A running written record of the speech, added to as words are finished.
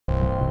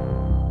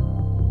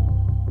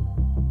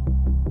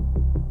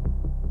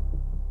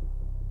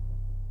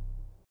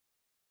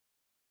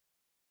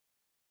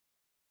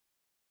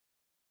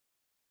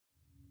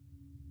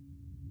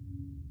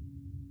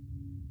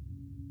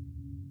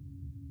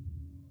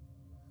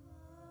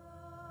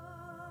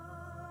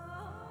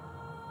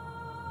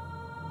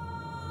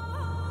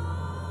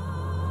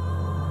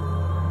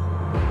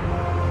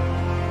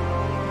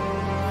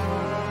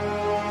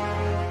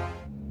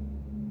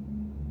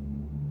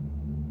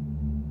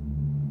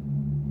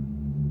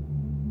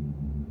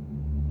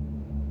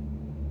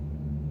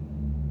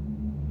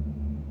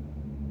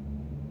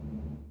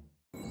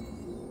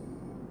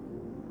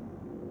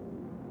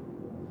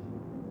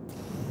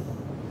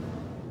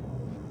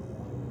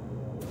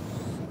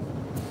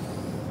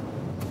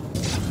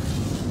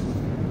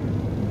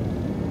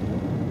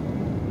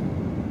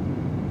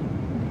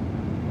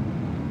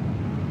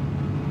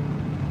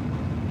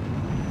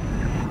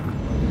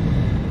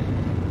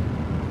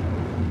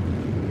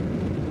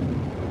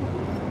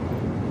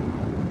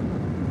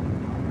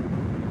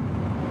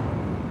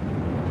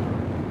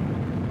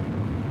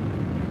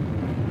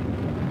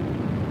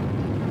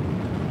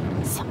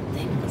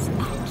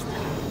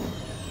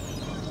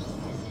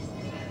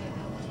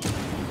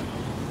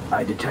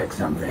I detect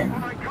something,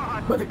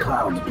 but the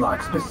clouds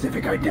block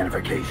specific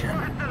identification.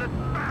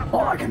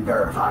 All I can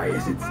verify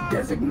is its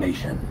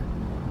designation.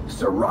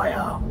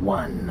 Soraya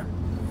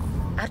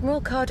 1. Admiral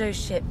Cardo's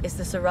ship is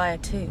the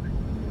Soraya 2.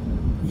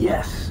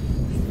 Yes.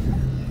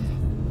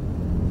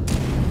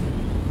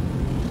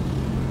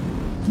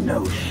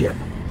 No ship.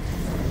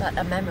 But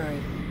a memory.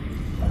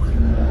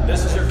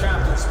 This is your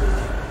captain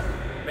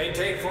speaking.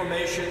 Maintain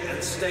formation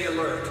and stay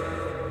alert.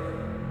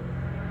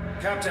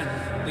 Captain,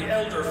 the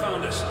Elder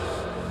found us.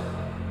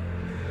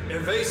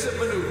 Evasive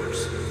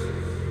maneuvers.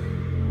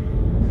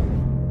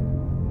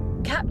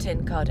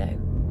 Captain Cardo.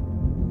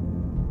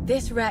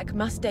 This wreck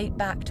must date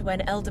back to when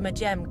Elder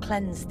Majem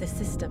cleansed the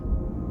system.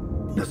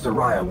 The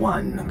Soraya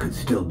 1 could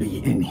still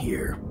be in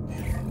here.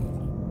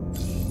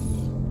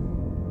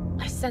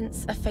 I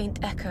sense a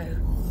faint echo.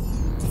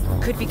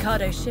 Could be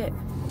Cardo's ship.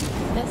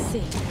 Let's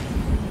see.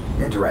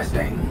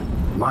 Interesting.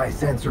 My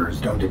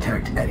sensors don't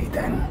detect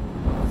anything.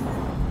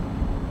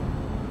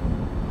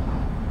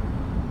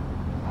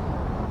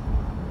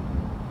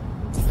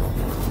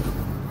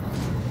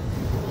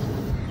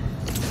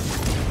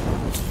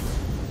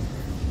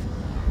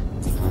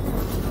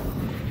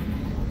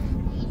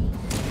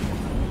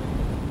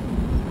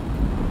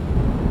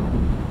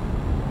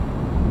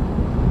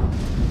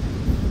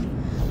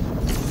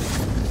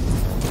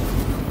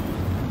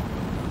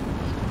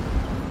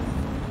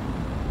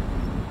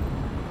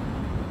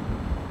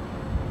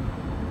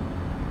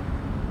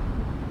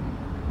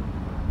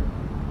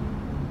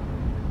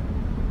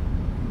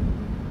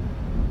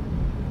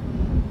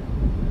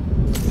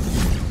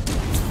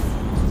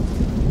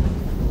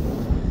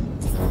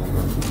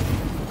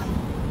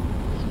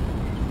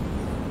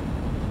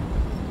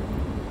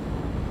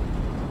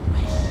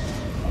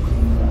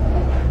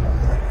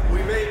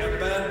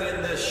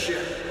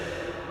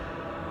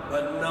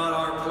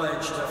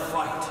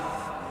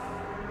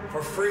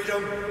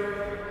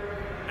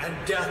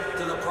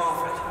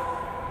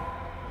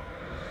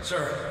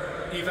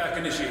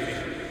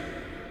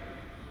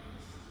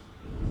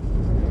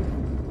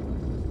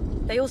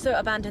 They also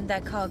abandoned their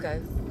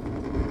cargo.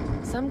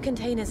 Some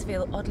containers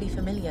feel oddly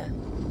familiar.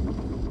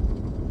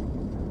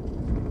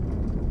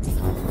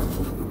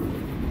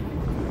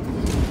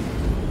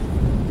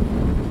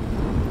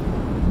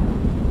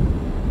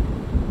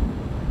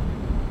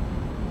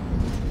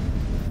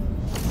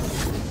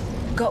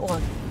 Got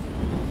one.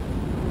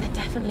 There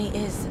definitely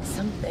is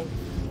something.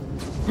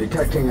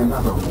 Detecting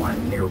another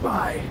one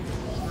nearby.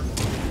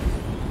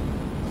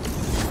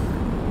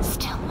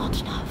 Still not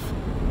enough.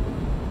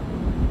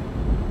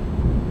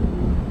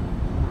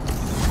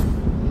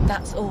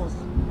 That's all.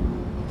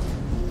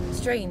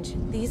 Strange,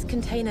 these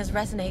containers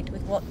resonate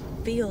with what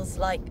feels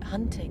like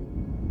hunting.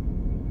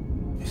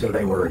 So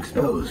they were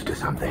exposed to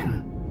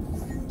something?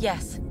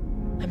 Yes.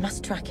 I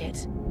must track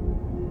it.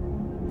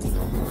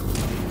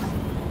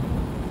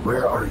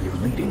 Where are you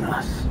leading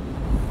us?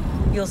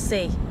 You'll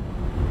see.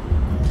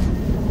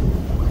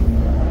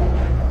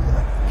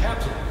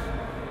 Captain,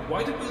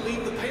 why did we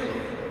leave the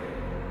payload?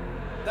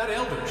 That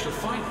Elder should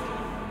find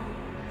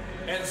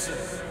it.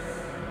 Ensign,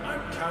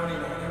 I'm counting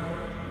on you.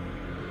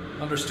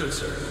 Understood,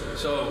 sir.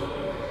 So,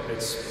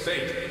 it's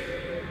fate.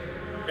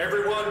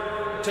 Everyone,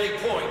 take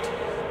point,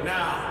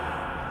 now!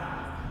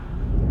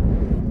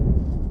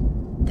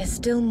 There's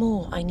still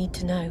more I need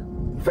to know.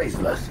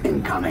 Faceless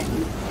incoming.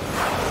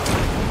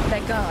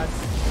 They're guards.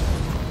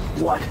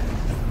 What?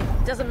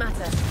 Doesn't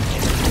matter.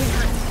 We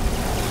hunt.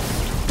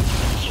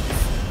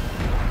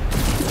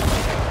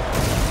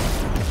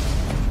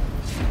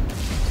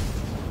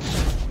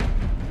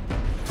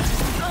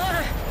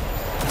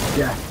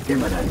 Death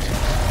imminent.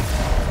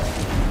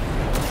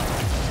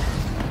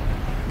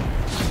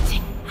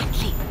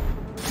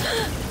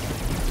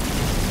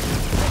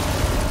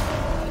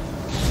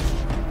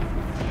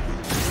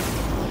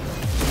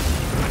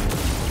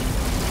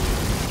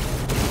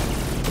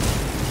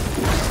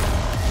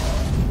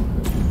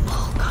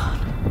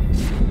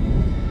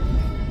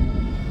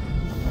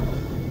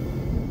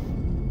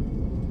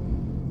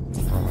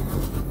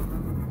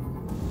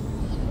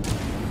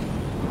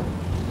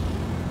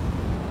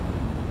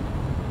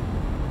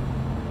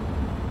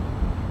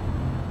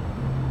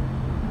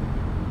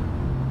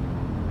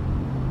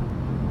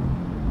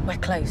 We're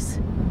close.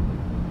 The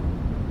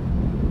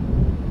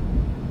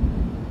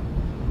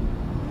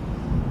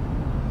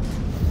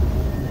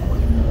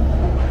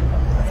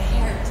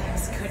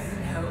heretics couldn't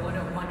know what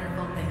a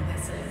wonderful thing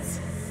this is.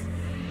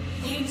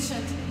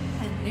 Ancient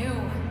and new,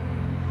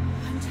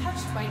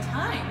 untouched by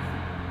time.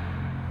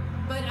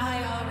 But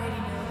I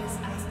already know this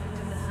aspect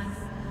of the hunt,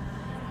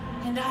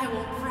 and I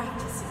will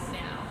practice it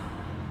now.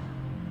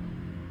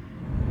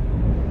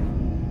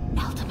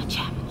 Elder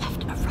Majem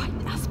left a right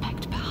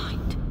aspect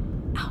behind,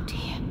 out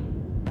here.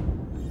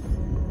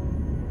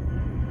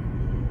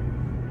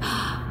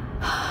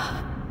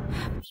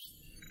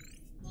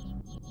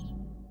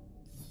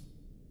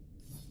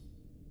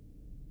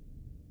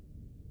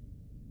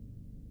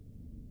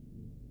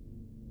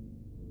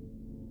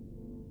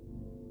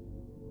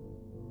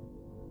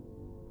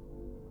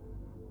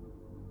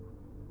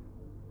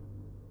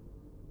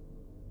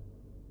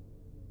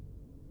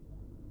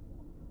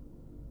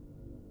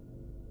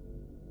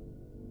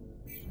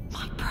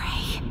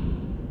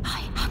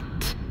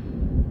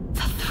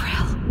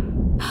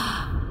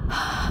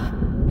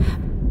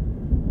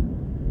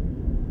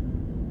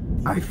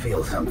 I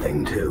feel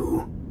something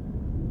too.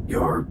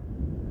 You're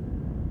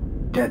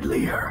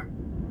deadlier.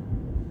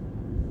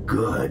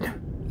 Good.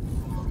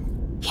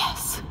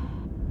 Yes.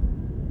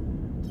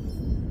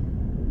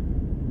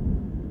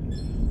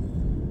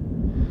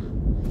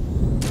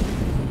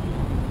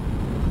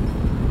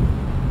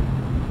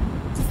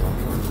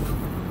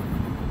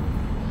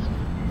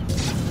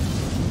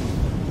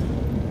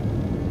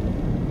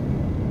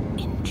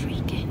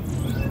 Intriguing.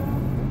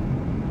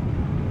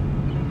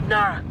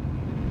 Nara,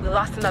 we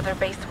lost another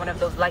base to one of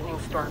those lightning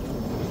storms,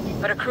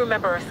 but a crew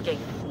member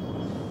escaped.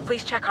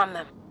 Please check on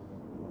them.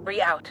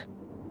 Bree out.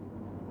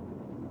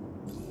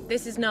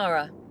 This is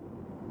Nara.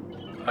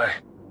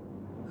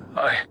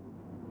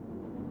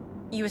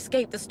 You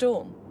escaped the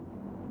storm.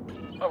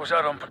 I was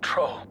out on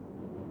patrol.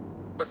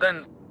 But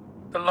then,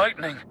 the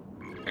lightning,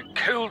 it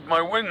killed my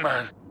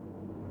wingman.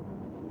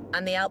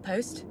 And the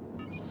outpost?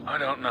 I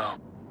don't know.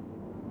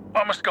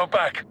 I must go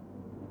back.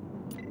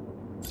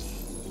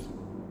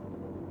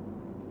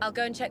 I'll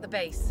go and check the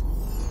base.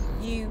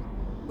 You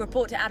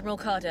report to Admiral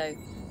Cardo.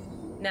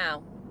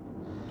 Now.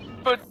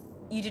 But...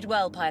 You did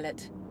well,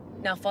 pilot.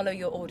 Now follow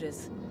your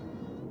orders.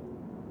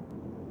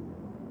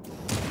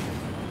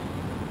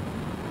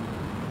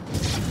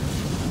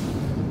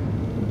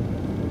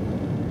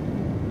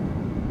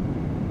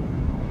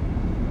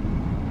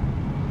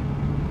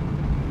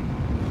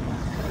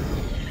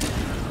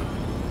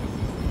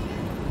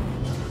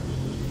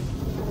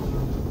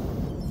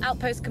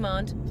 Outpost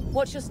Command,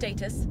 what's your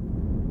status?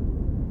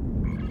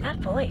 That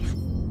voice.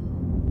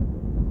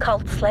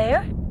 Cult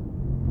Slayer?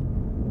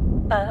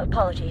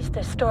 Apologies,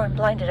 the storm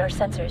blinded our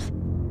sensors.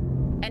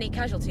 Any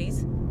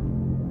casualties?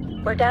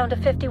 We're down to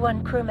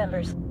 51 crew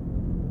members.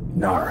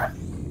 Nara,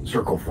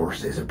 Circle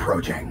Force is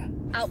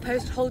approaching.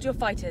 Outpost, hold your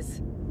fighters.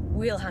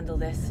 We'll handle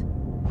this.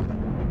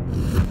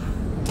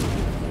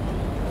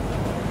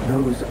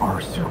 Those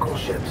are Circle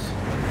ships,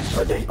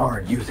 but they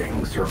are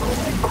using Circle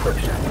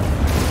encryption.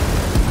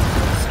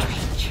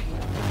 Strange.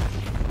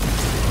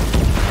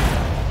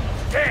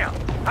 Damn!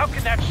 How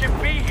can that ship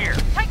be here?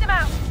 Take them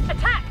out!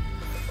 Attack!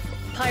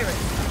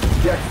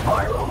 Pirates, Jet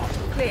Spiral.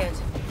 cleared.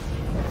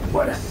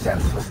 What a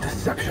senseless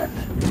deception.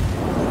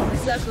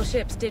 Circle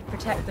ships did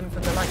protect them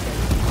from the lightning.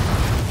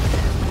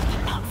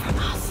 Not from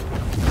us.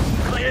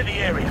 Clear the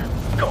area.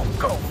 Go,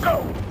 go,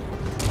 go!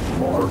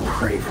 More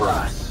prey for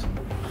us.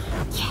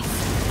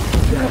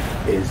 Yes.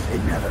 Death is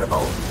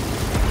inevitable.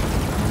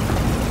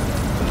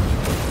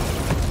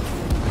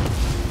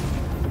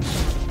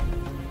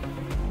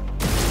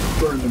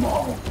 Burn them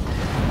all.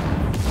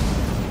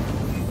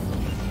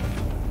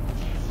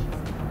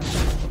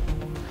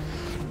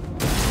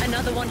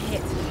 Another one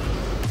hit.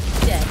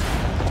 Dead.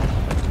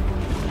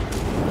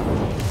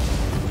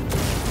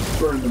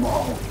 Burn them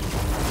all.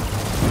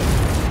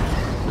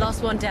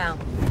 Last one down.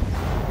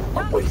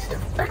 A waste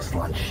of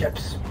excellent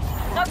ships.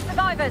 No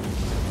survivors!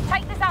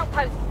 Take this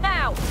outpost,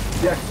 now!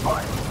 Jet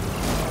Spiral.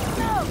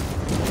 No!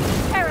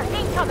 Terror,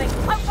 incoming!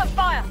 Open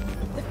fire!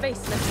 The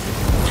faceless.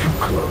 Too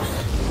close.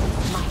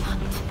 My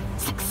hunt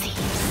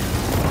succeeds.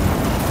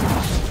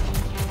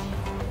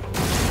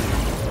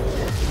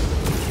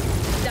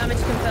 Damage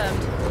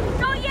confirmed.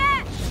 Not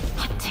yet!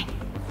 Hunting.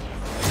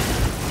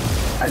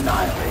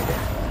 Annihilated.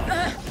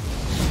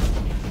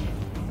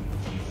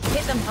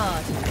 Hit them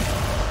hard.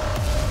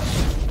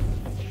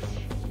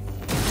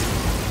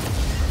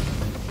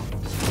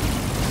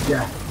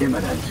 Death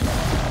imminent.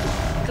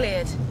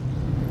 Cleared.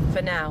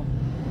 For now.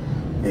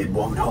 It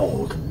won't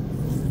hold.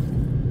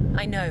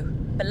 I know,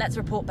 but let's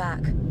report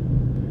back.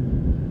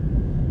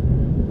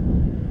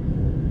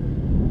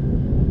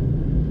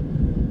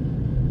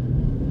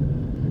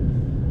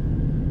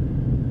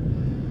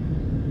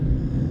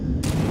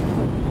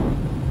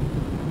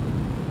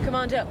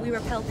 Commander, we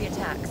repelled the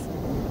attacks.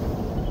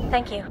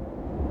 Thank you.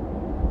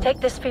 Take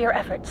this for your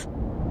efforts.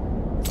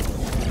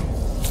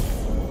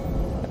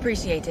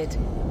 Appreciated.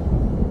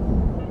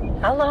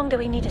 How long do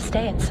we need to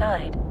stay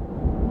inside?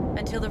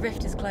 Until the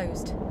rift is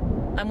closed.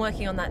 I'm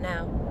working on that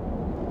now.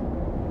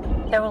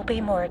 There will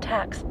be more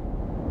attacks.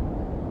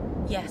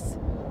 Yes.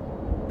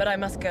 But I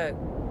must go.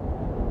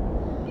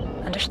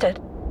 Understood.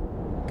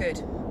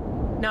 Good.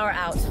 Nara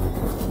out.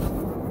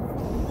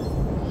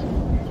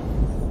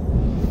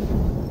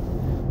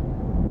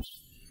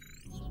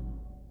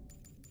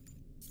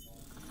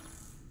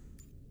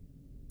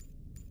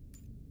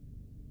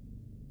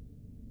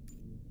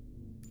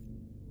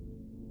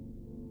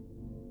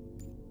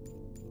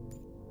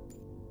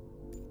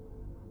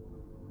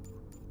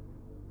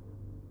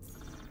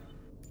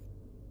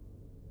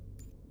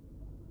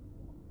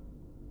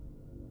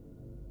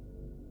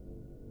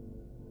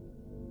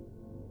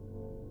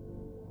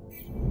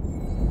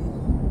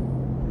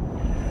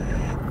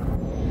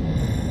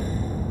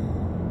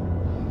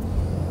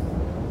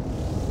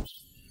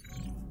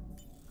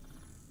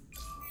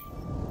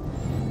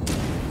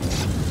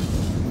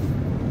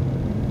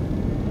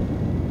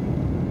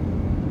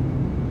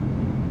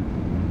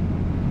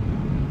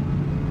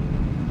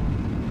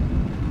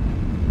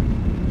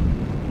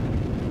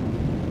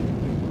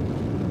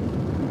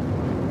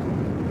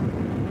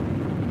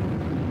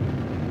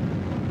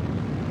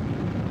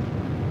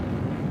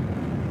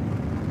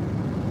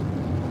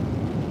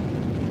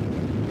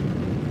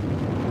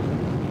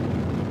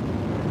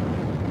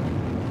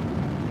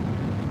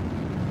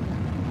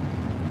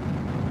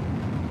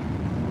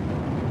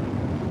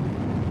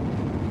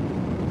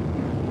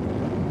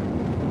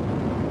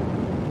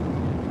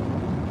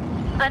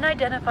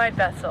 Unidentified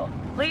vessel.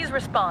 Please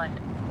respond.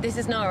 This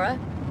is Nara.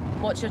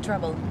 What's your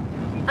trouble?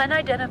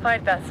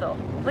 Unidentified vessel.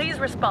 Please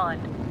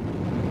respond.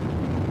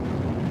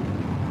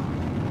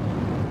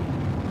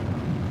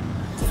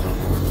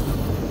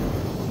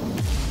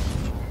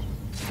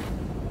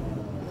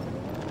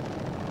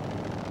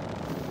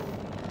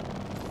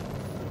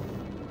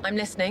 I'm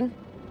listening.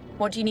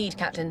 What do you need,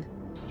 Captain?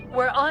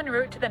 We're en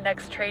route to the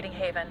next trading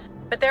haven,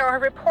 but there are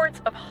reports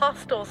of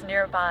hostiles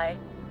nearby.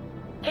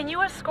 Can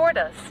you escort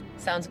us?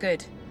 Sounds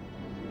good.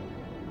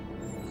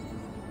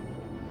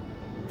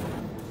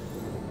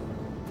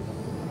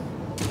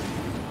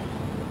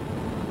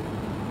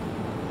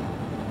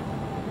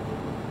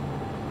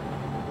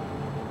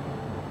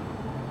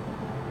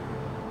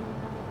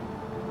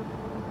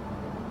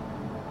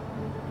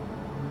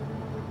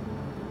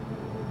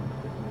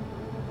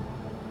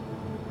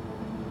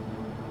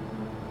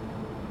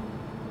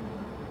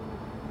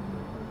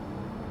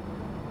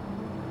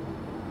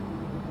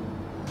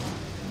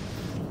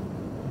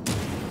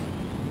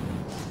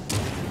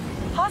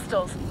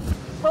 Hostiles.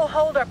 We'll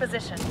hold our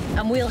position.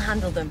 And we'll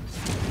handle them.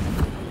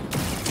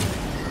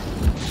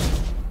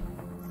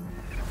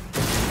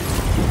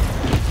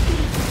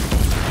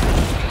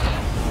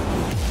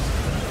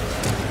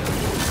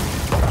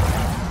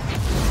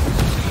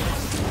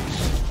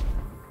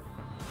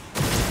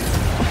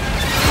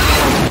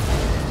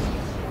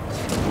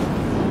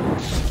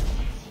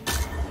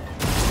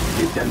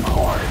 Hit them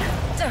hard.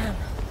 Damn.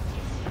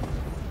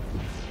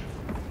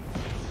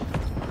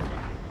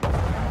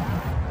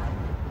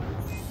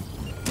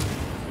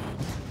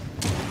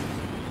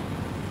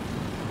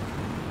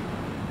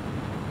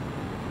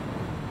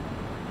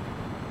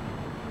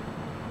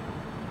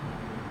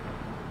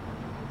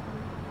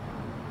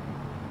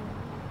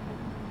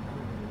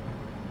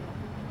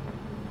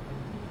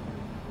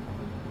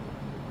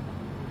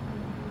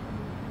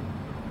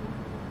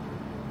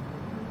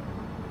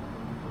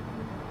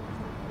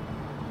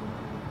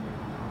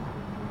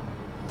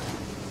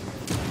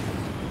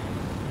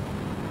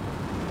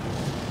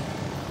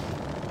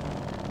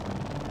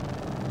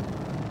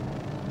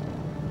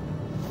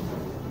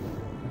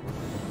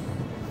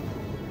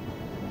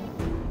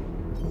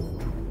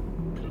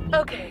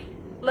 Okay,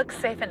 looks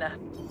safe enough.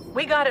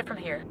 We got it from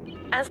here.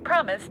 As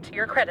promised,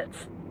 your credits.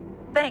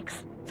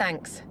 Thanks.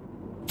 Thanks.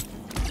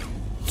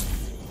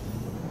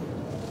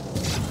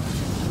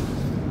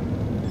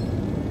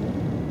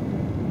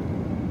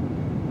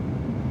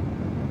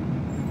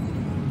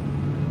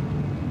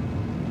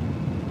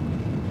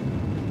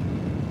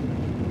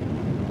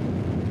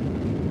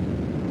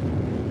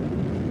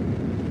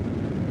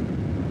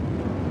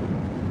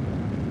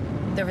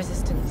 The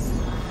Resistance.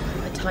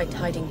 A tight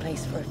hiding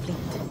place for a fleet.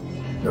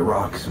 The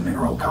rock's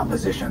mineral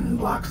composition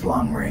blocks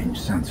long-range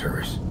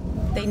sensors.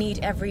 They need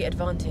every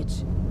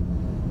advantage.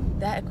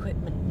 Their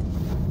equipment,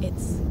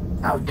 it's...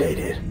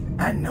 Outdated,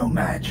 and no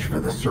match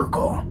for the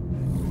Circle.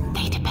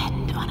 They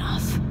depend on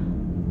us.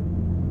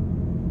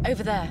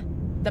 Over there.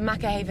 The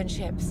Macahaven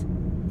ships.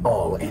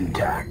 All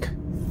intact.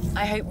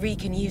 I hope Ree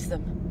can use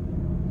them.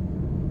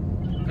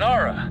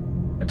 Nara!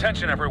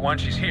 Attention everyone,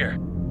 she's here.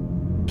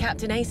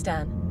 Captain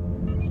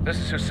Astan. This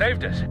is who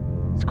saved us.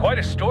 It's quite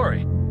a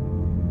story.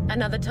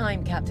 Another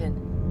time,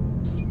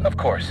 Captain. Of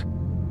course.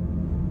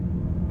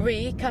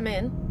 Ree, come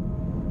in.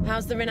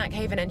 How's the Rinnak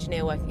Haven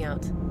engineer working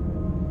out?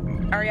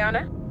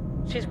 Ariana?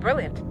 She's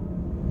brilliant.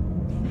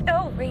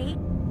 Oh, Ree,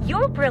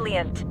 you're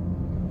brilliant.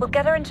 We'll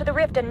get her into the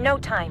rift in no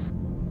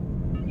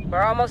time.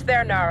 We're almost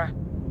there, Nara.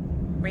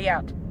 Ree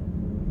out.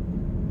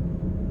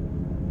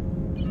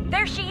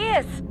 There she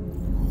is!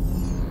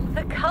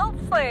 The Cult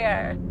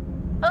Slayer!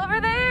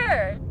 Over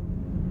there!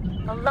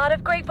 A lot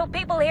of grateful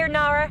people here,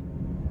 Nara.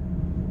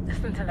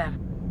 Listen to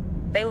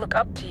them. They look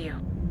up to you.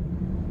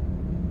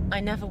 I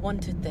never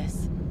wanted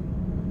this.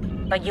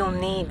 But you'll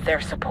need their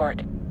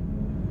support.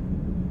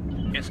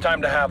 It's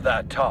time to have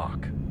that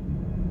talk.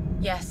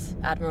 Yes,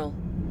 Admiral.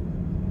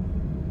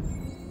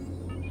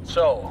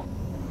 So,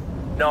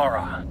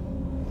 Nara,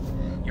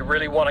 you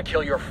really want to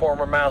kill your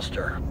former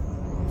master?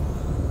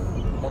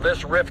 Will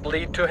this rift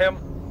lead to him?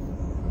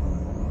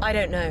 I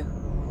don't know.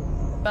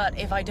 But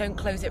if I don't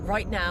close it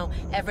right now,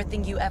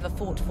 everything you ever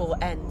fought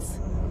for ends.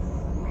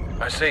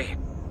 I see.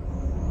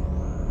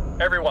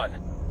 Everyone,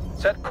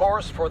 set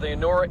course for the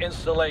Anura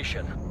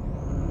installation.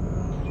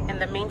 In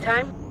the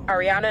meantime,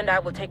 Ariana and I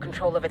will take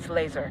control of its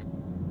laser.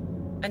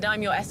 And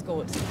I'm your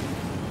escort.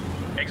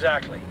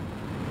 Exactly.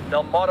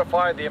 They'll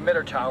modify the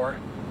emitter tower,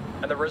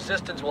 and the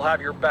Resistance will have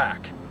your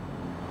back.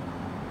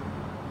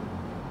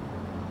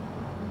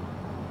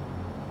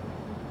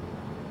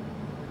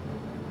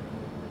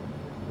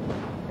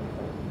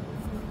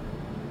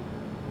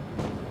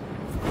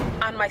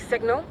 On my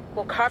signal,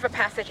 we'll carve a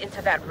passage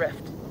into that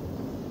rift.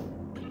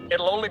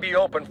 It'll only be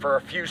open for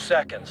a few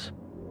seconds.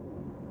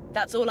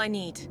 That's all I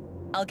need.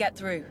 I'll get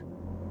through.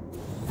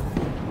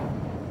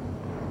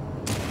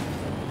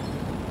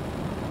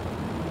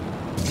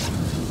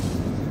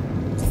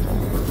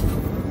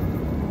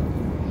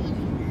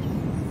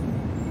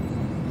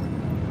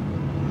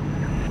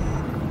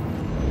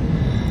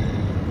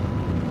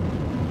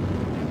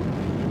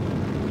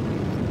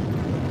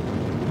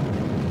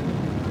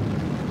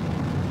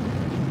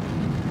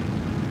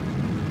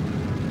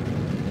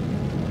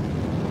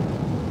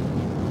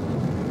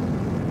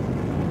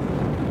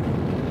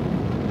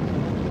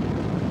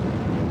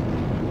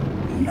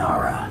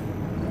 Nara,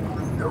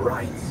 the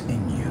rights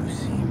in you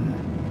seem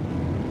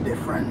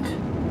different.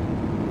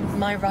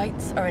 My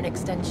rights are an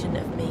extension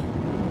of me,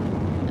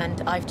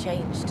 and I've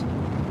changed.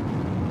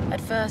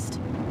 At first,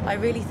 I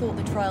really thought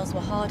the trials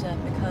were harder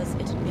because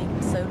it had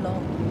been so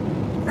long.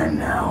 And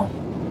now?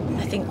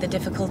 I think the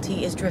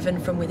difficulty is driven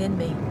from within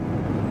me.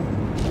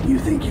 You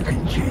think you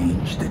can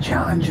change the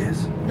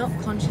challenges? Not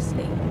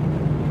consciously,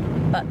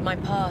 but my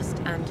past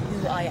and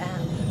who I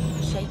am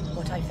shape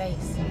what I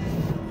face.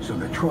 So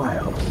the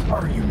trials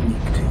are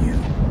unique to you?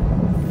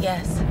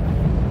 Yes.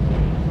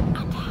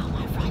 And how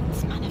my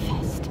rights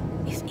manifest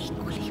is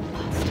equally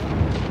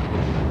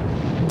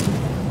personal.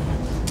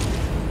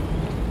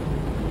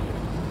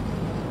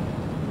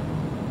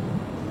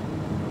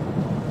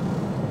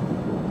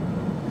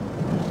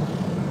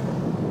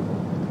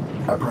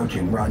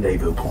 Approaching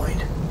rendezvous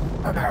point.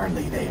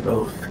 Apparently they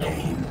both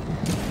came.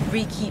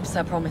 Ree keeps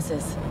her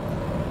promises.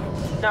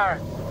 Nara,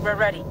 we're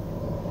ready.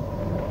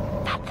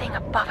 That thing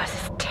above us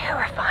is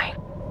terrifying.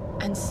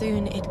 And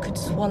soon it could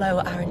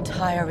swallow our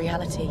entire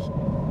reality.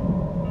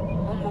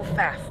 We'll move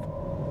fast.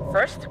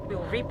 First,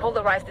 we'll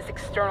repolarize this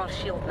external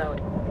shield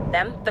node.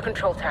 Then, the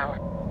control tower.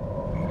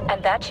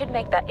 And that should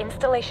make that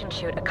installation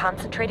shoot a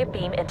concentrated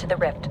beam into the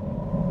rift.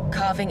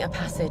 Carving a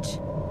passage.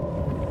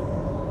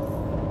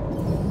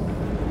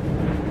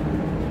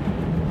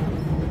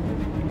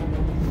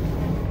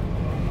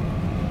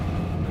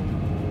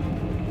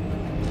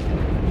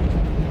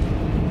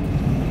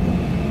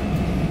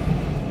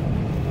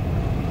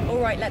 All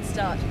right, let's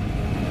start.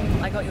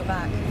 I got your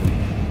back.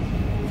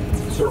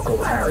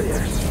 Circle Harrier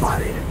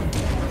spotted.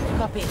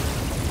 Copy.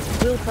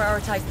 We'll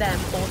prioritize them,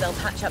 or they'll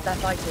patch up their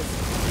fighters.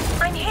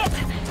 I'm hit!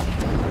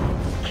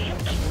 Can't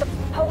keep the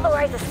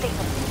polarizer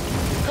stable.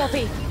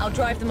 Copy. I'll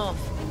drive them off.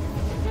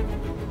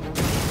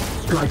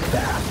 Strike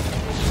fast.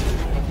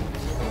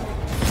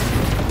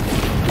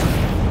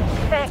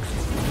 Thanks.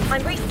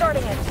 I'm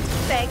restarting it.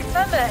 Thanks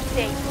for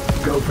mercy.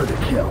 Go for the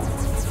kill.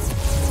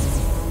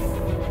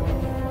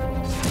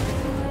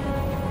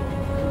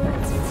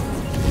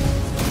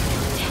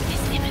 Death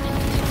is imminent.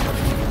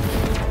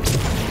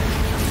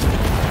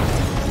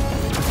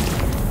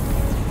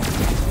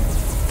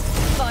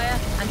 Fire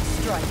and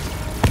strike.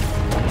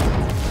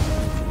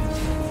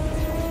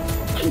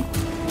 Keep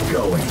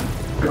going.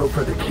 Go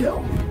for the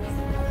kill.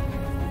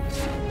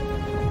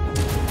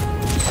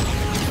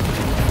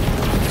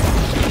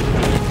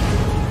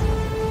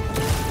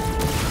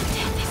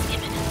 Death is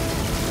imminent.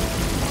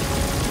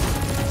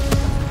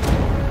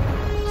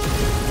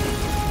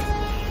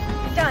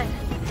 Done.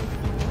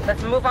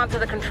 Let's move on to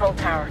the control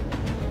tower.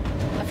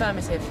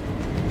 Affirmative.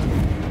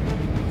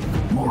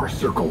 More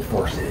circle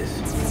forces.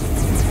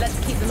 Let's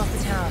keep them off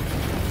the tower.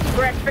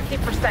 We're at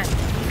 50%.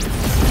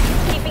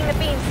 Keeping the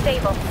beam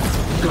stable.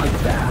 Strike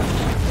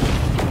fast.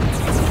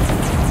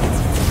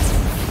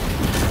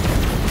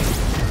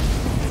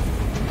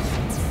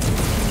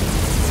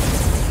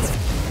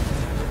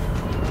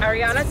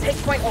 Ariana, take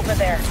point over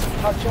there.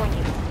 I'll join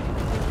you.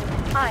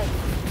 Aye.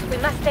 We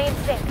must stay in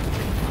sync.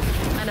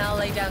 And I'll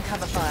lay down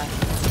cover fire.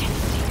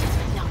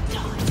 Not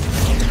die.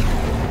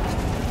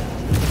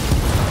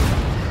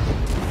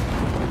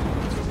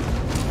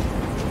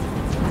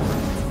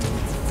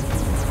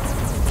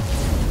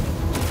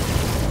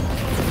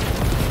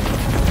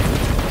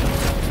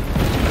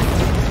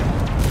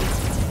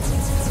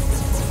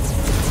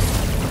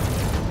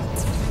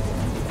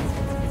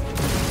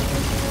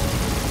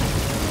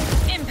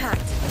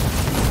 Impact!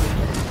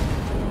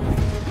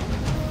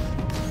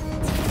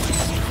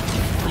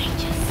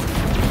 Wages.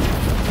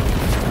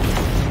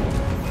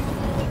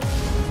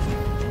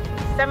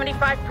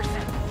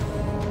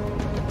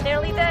 75%.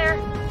 Nearly there.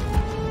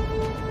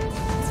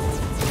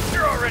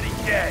 You're already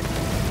dead.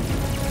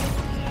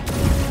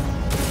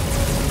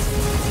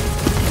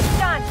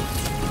 Done.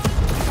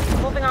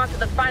 Moving on to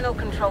the final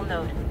control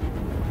node.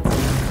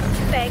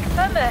 Thanks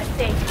for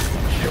mercy.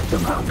 Shut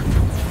them out.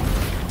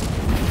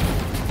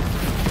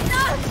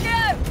 No!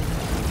 No!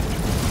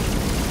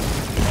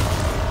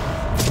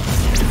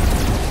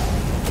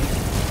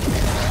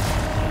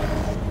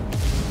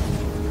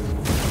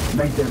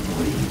 Make them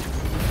bleed.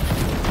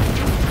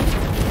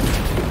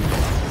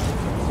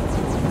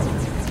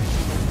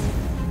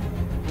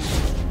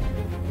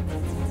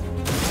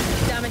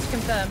 Damage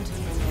confirmed.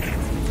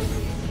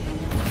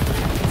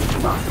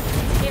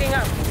 Heating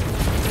up.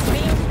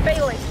 Beams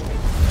failing.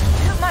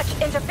 Too much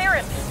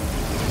interference.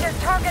 They're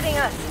targeting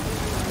us.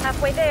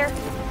 Halfway there.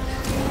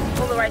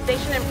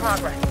 Polarization in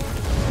progress.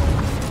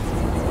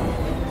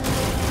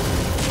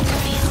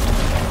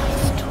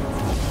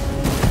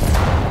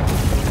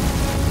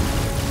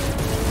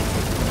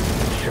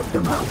 Shut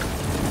them out.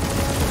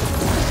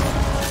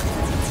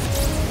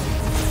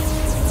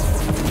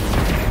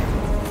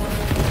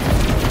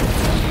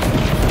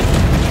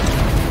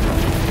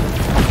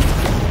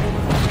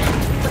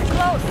 We're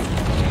close.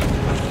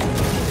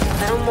 A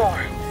little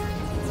more.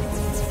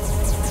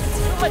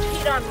 Too much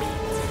heat on me.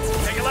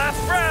 Take a last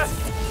breath.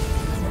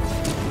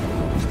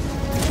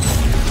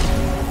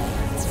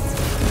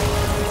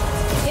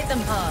 Hit them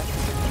hard.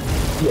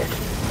 Get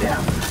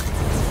down.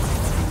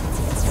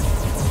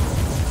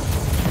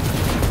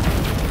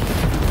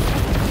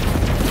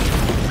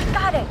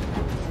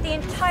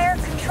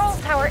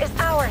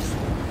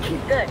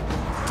 Good.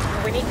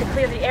 We need to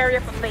clear the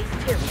area for phase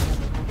 2.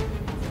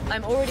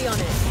 I'm already on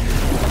it.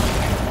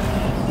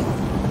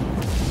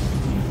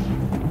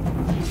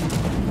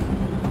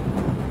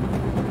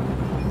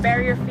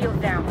 Barrier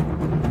field down.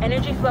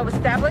 Energy flow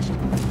established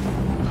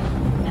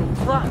and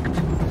blocked.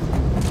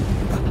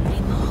 Probably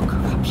more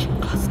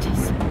corruption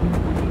clusters.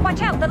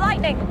 Watch out, the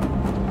lightning!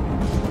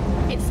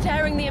 It's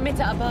tearing the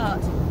emitter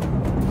apart.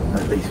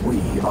 At least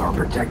we are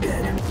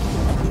protected.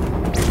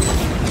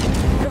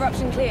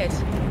 Corruption cleared.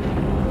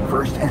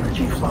 First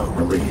energy flow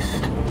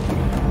released.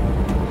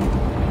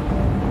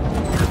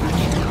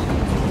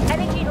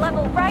 Energy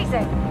level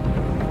rising.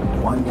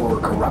 One more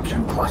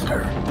corruption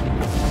cluster.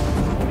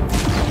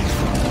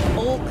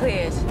 All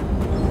cleared.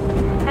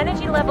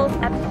 Energy levels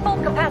at full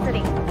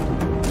capacity.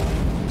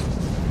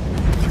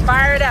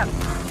 Fire it up.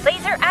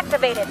 Laser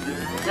activated.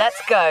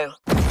 Let's go.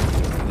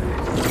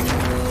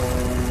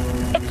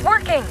 It's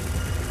working.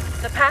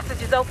 The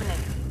passage is opening.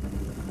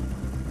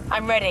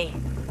 I'm ready.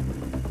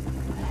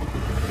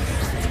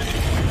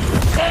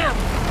 Damn!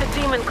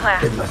 The demon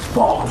class. It must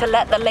fall. To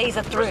let the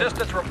laser through.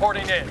 Resistance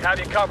reporting in. Have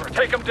you covered.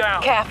 Take them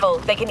down. Careful,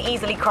 they can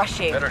easily crush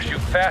you. Better shoot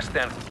fast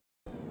then.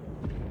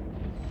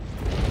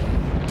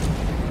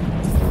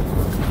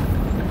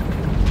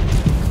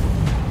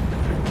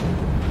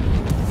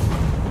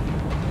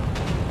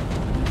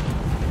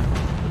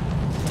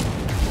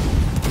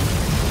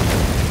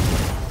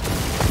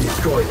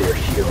 Destroy their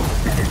shield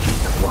energy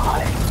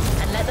supply.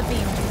 And let the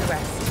beam do the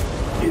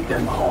rest. Hit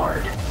them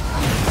hard.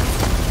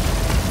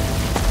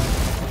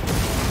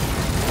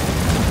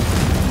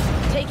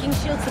 Taking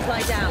shield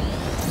supply down.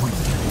 We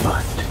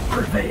must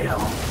prevail.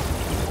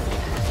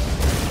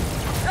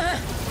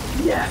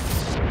 Yes.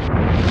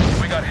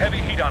 We got heavy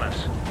heat on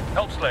us.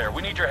 Help Slayer,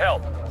 we need your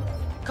help.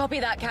 Copy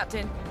that,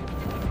 Captain.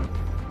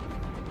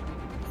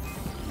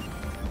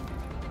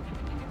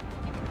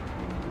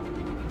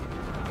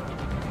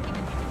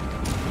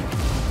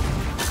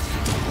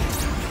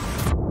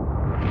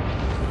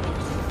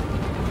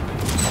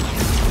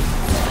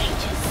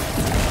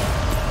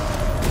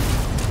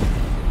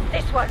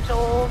 This one's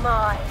all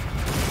mine.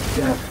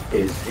 Death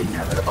is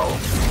inevitable.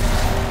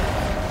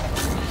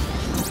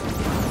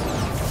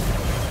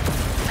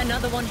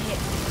 Another one hit.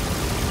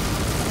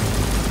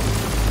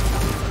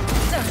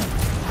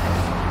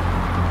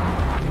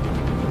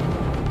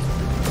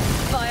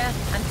 Fire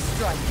and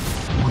strike.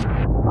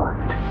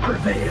 Must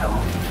prevail.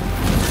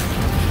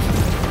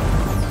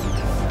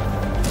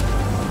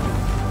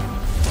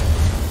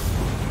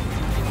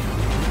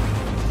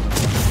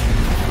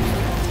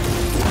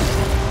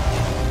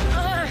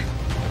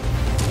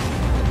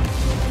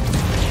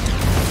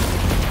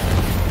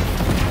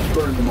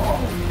 Burn them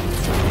all.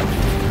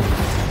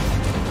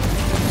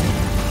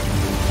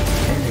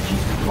 Energy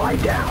supply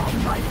down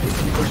by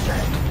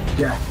 50%.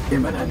 Death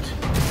imminent.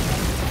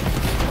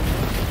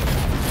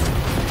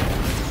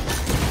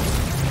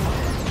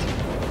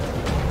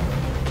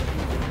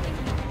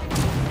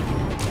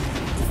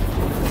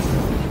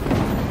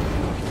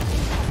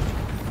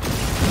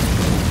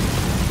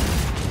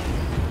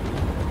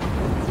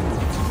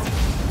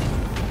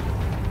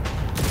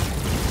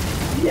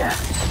 Yes.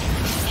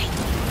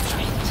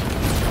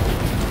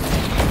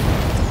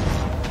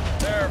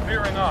 They're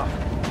veering off.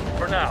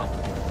 For now.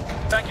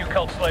 Thank you,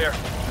 Cult Slayer.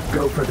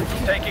 Go for the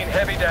kill. Taking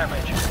heavy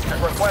damage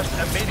and request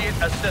immediate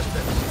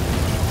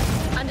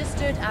assistance.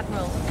 Understood,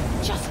 Admiral.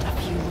 Just a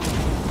few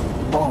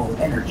more. All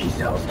energy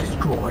cells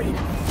destroyed.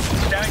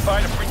 Standing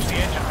by to breach the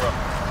engine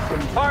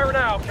room. Fire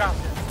now,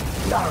 Captain.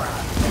 Nara,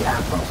 the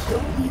Admiral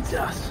still needs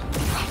us.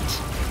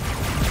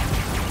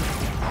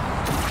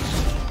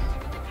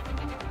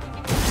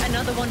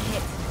 Another one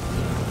hit.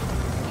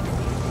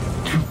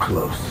 Too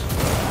close.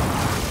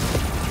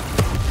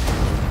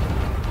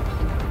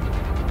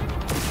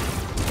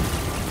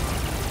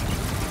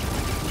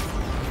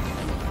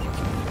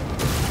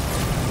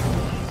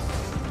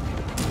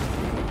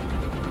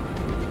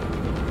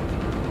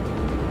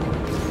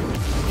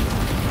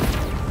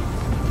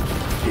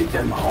 Hit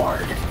them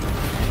hard.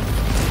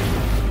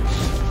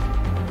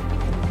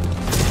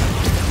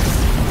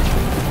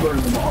 Burn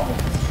them all.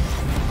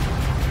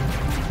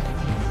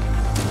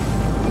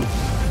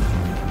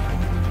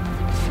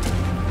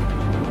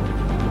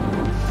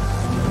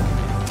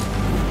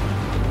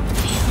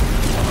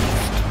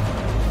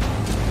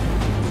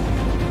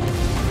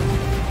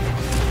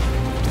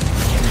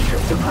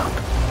 Shut them up.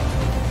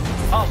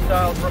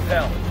 Hostiles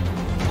repelled.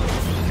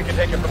 We can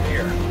take it from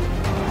here.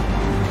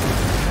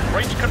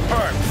 Breach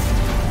confirmed.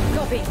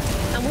 Copy.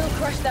 And we'll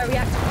crush their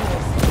reactor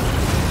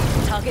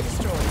cores. Target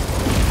destroyed.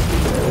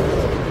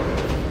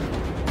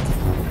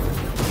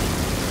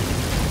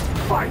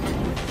 Fight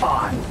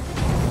on.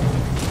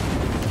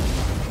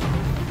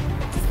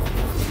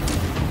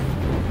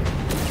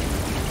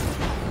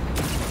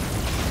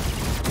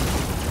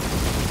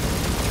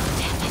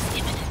 Death is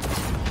imminent.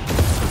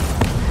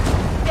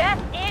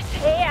 Death is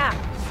here.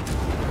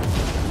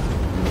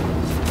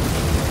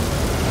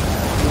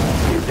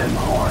 Hit them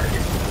hard.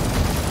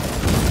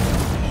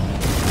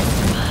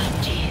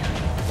 Burned you.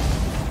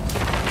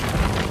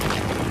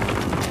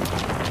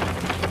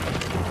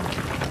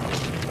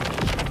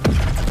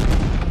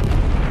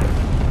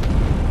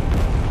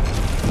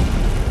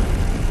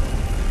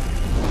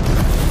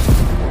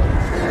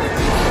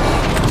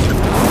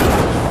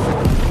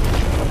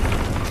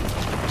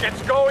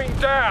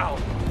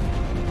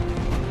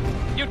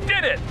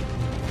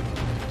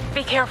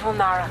 Careful,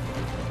 Nara.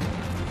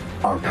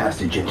 Our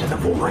passage into the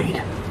void.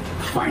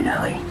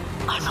 Finally.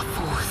 I'm a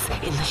force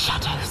in the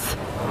shadows.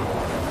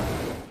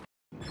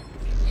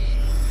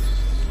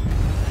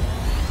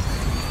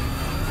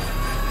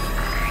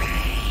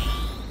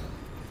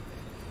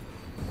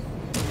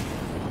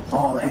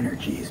 All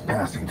energies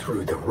passing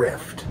through the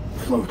rift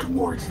flow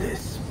towards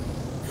this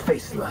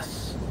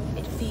faceless.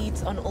 It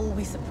feeds on all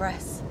we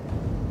suppress.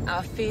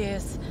 Our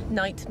fears,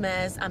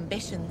 nightmares,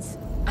 ambitions.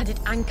 And it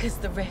anchors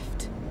the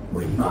rift.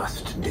 We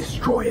must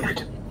destroy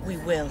it. We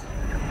will.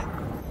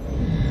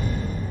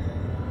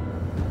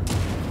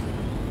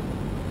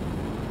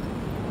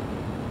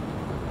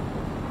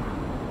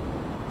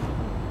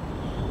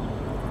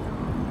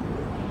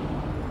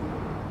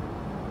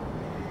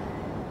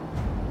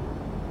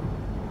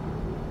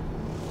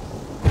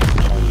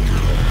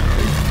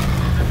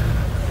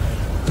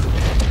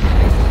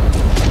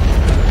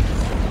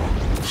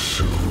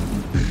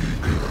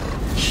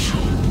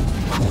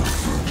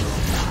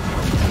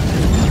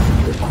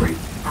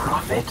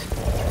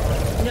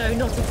 No,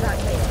 not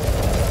exactly.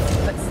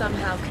 But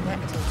somehow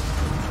connected.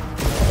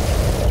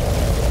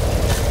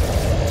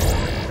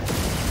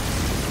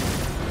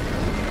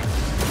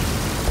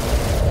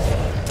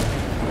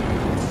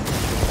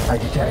 I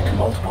detect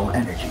multiple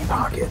energy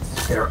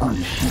pockets. They're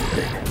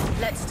unshielded.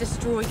 Let's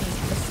destroy these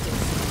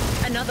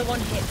blisters. Another one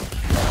hit.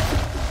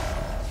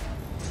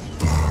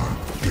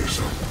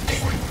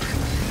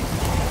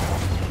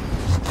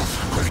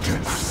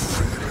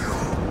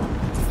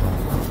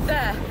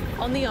 There,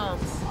 on the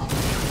arms.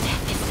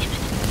 Death is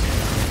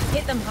imminent.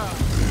 Hit them hard.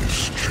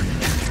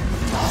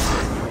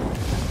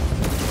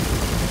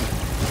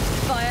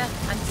 Fire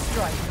and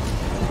strike.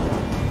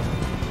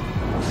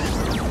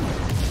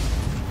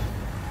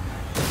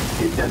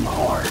 Hit them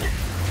hard.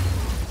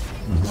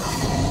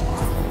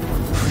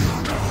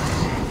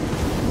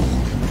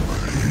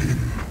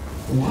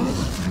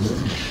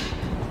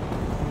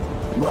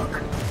 Look,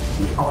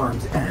 the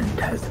arm's end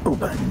has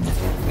opened.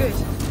 Good.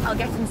 I'll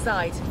get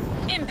inside.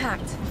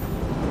 Impact!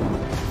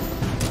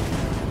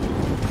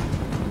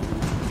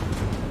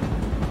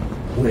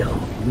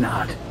 Will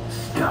not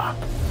stop.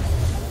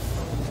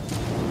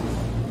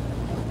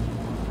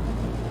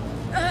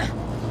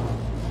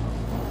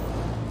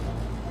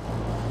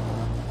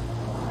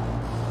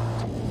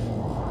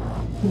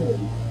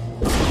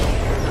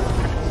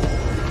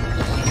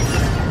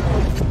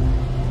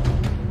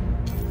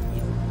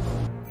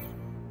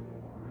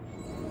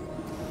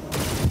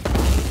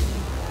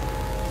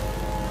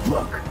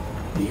 Look,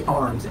 the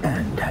arm's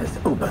end has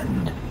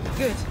opened.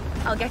 Good.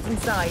 I'll get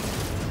inside.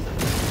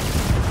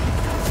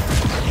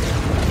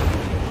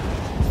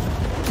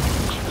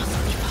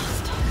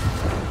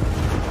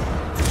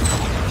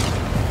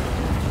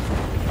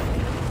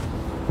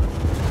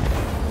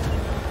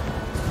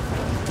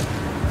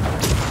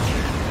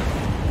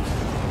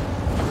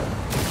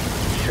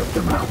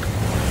 Them out.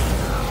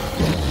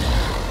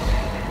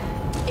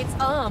 Its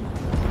arm.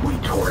 We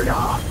tore it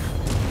off.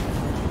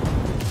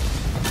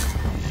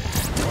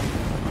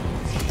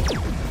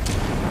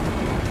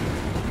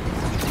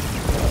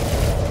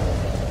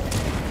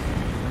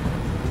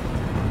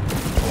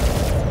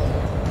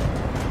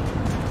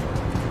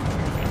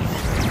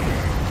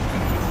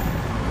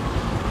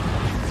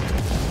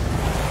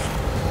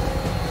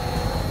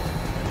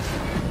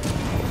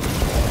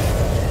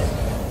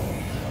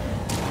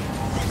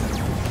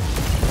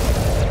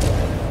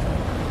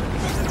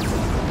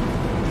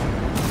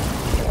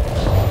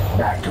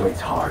 Back to its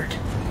heart.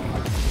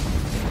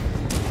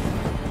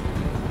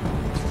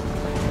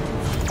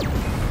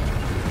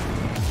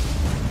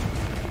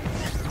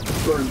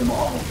 Burn them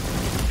all.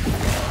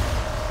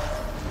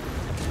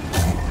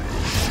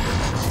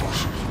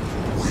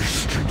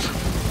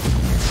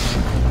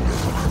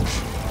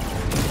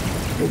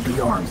 Hit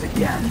the arms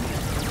again.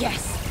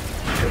 Yes.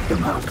 Pick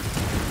them up.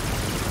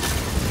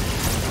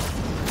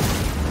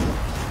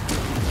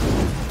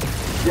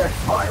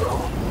 Death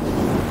spiral.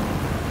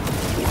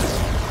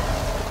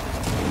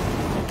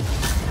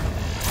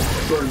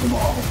 Burn them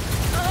all.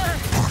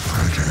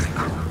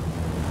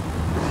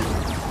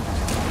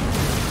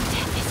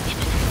 Death is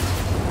imminent.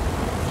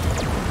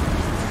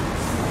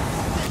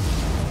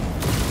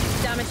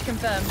 Damage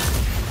confirmed.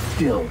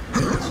 Still.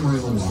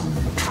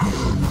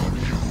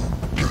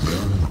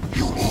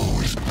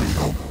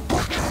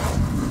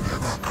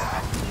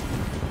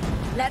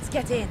 Let's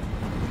get in.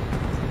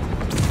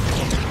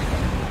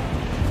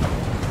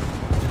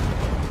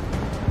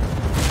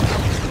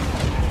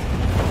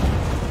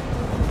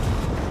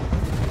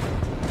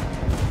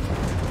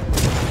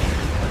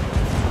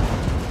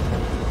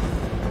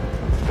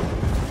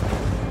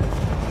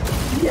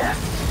 Yes.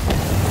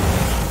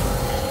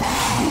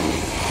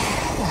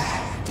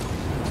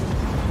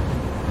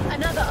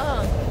 Another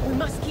arm. We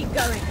must keep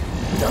going.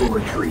 No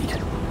retreat.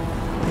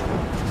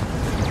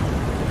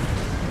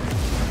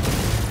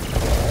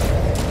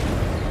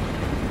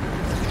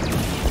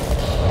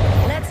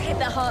 Let's hit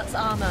the heart's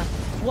armor.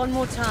 One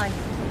more time.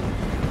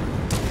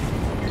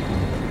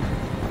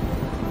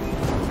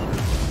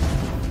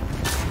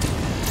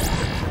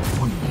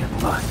 We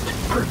must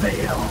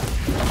prevail.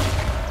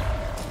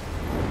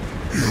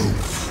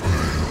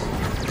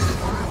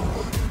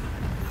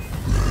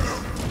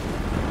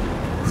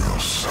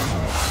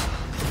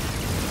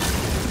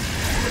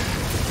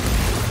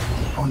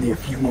 Only a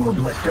few more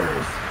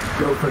blisters.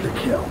 Go for the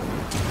kill.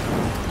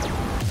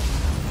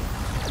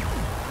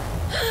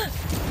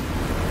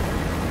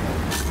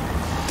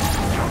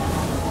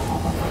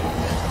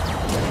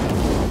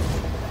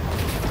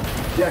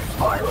 Death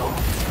spiral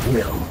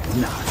will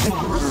not.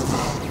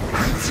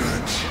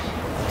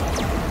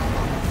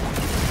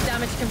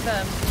 Damage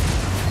confirmed.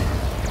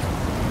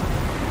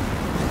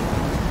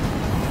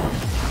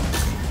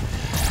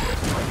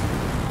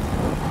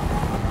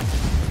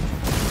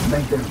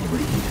 Make them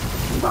bleed.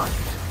 Must.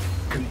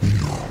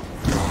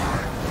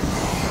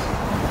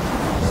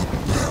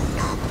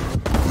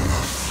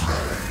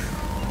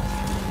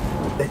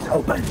 It's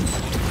open.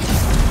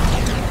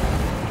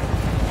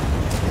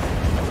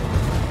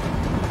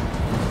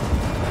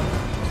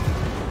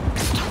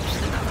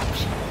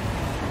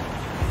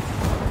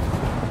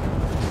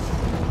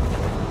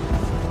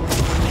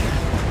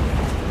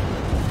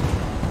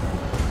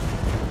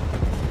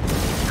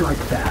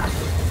 Strike fast.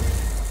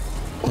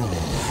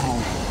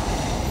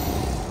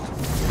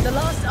 The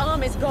last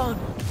arm is gone.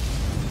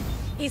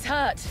 He's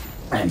hurt.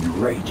 And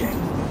raging.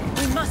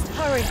 We must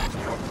hurry.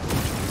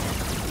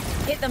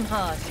 Hit them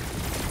hard.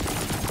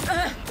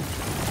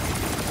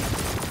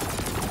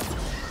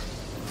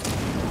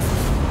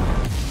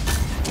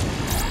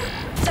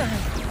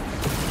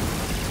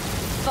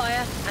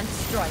 Fire and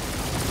strike.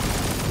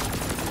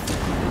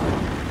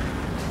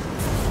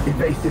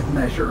 Evasive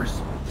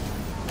measures.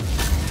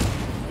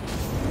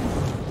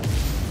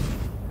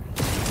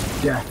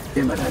 Death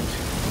imminent.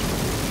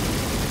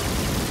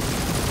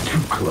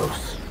 Too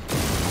close.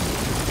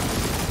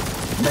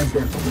 Make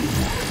them bleed.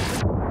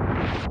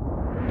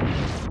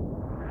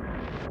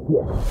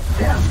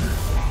 Damn.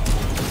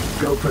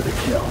 Go for the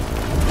kill.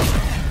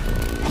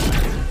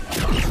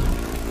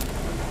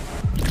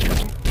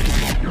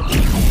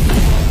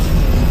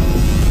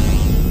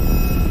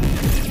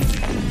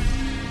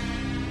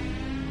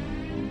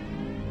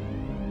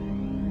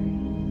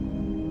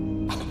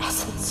 An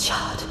essence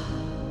shard.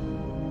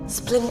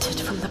 Splintered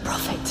from the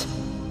Prophet.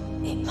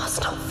 It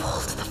must not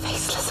fall to the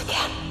Faceless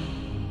again.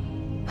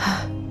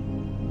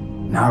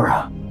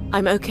 Nara.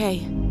 I'm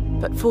okay,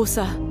 but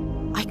Forsa,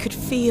 I could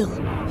feel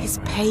his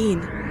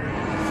pain.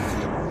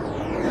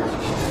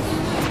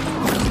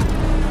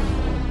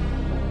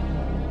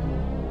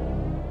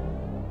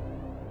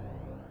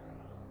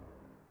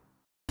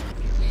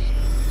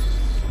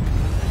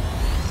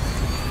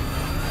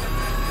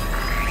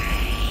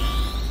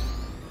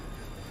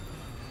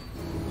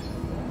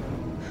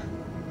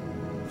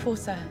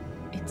 Forsa,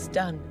 it's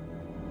done.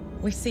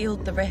 We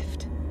sealed the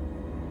rift.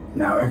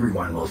 Now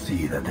everyone will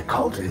see that the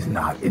cult is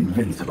not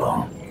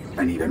invincible,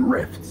 and even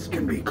rifts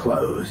can be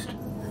closed.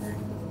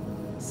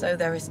 So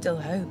there is still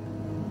hope.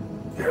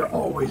 There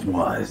always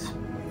was.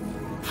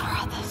 For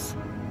others,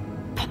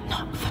 but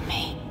not for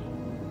me.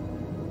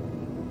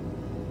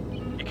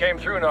 You came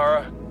through,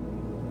 Nara,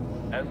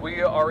 and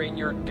we are in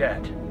your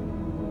debt.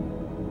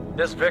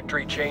 This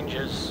victory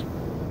changes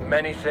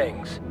many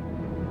things.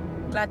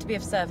 Glad to be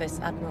of service,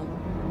 Admiral.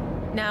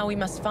 Now we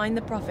must find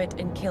the Prophet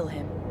and kill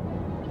him.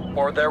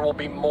 Or there will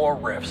be more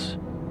rifts.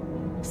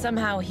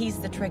 Somehow he's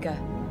the trigger.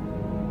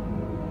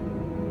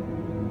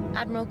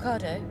 Admiral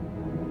Cardo,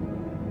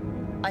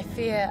 I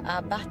fear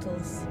our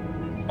battles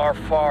are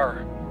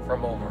far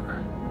from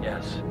over,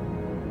 yes.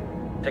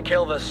 To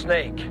kill the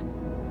snake,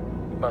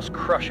 we must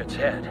crush its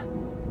head.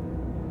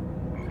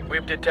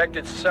 We've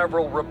detected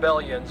several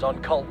rebellions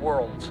on cult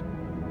worlds.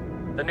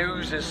 The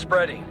news is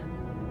spreading,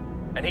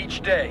 and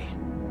each day,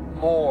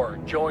 more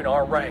join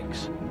our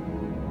ranks.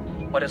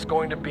 But it's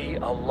going to be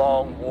a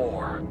long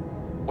war,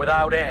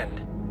 without end,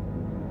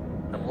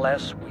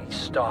 unless we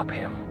stop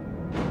him.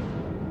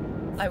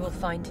 I will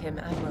find him,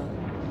 Admiral.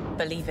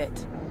 Believe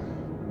it.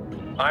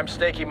 I'm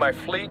staking my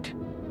fleet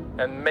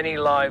and many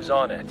lives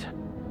on it.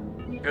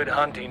 Good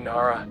hunting,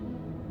 Nara.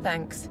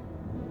 Thanks.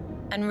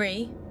 And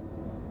Ree,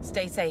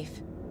 stay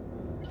safe.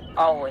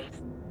 Always.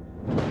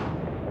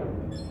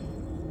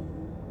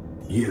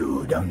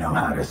 You don't know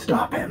how to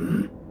stop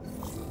him.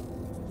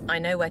 I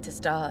know where to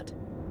start.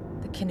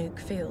 The Kinnook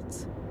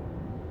Fields.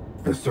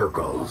 The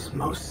Circle's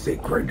most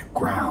sacred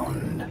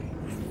ground.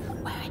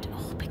 Where it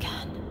all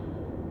began.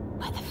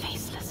 Where the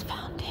Faceless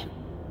found him.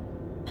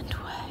 And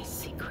where his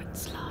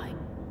secrets lie.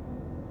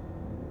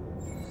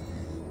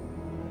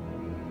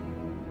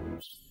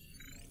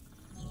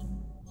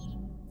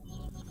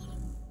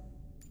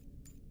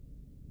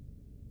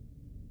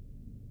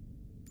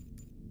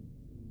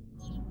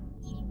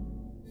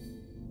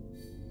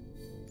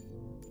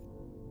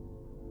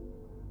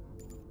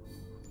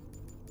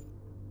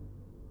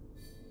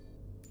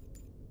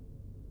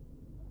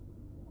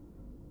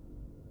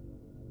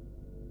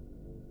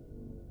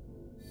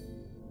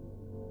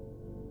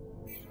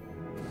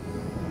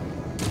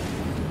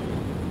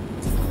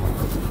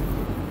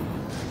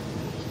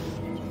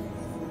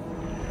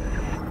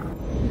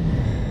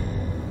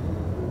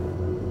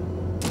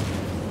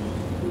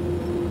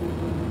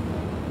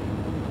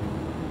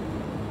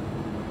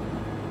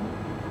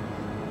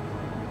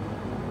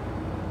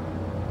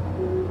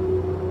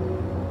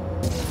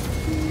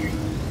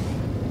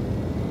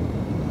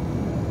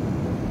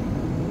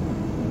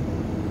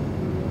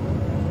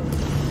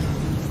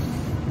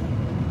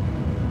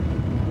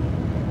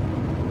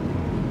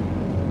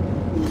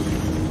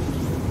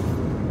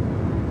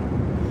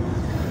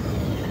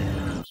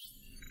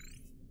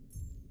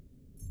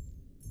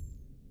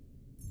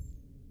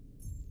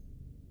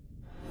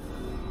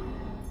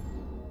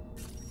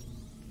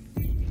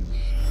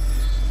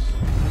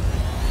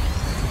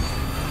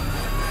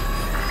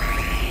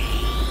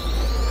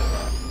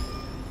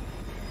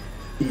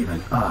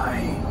 Even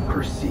I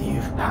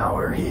perceive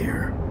power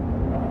here.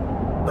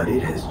 But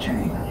it has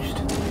changed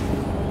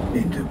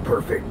into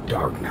perfect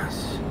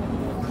darkness.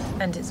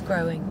 And it's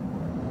growing.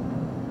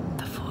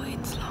 The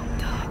void's long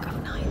dark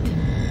of night.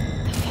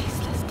 The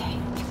faceless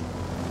taint.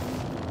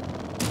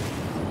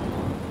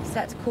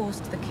 Set course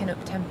to the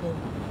Kinnock Temple,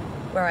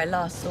 where I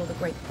last saw the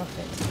Great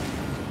Prophet.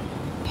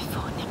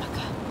 Before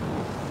Nimica.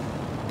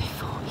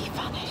 Before he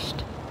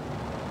vanished.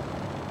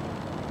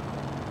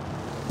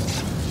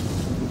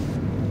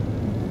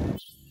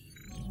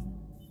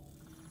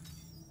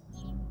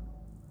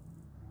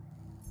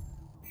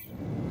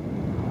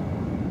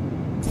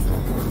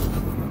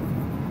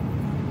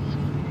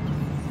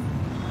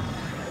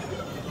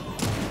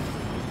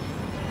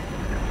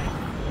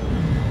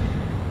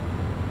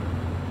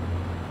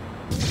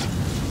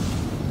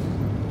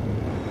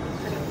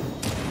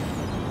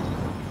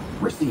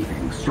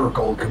 Receiving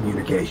Circle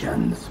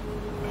communications.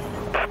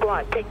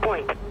 Squad, take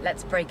point.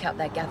 Let's break up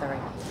their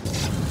gathering.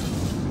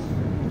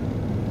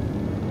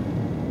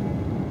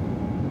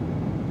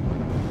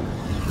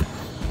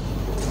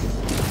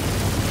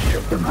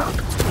 Ship them out.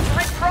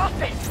 My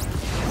prophet!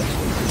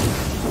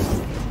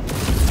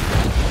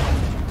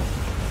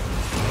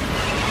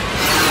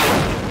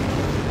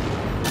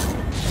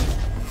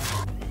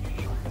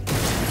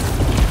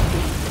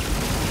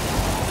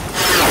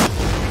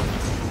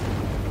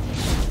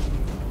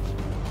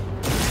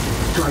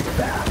 Strike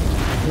fast.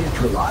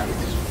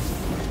 Neutralize.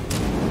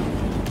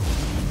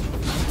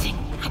 Hunting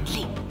at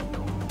leap.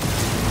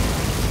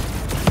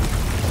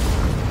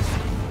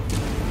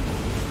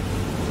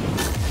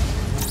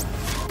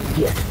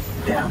 Get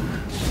them.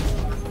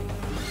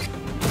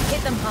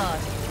 Hit them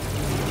hard.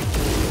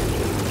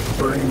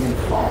 Burning and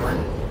fallen.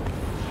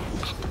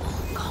 And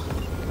all gone.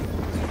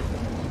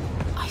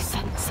 I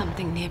sense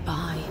something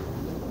nearby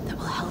that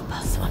will help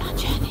us on our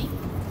journey.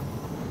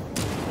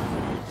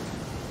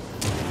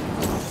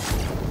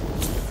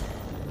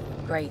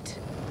 Great.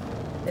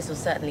 This will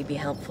certainly be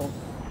helpful.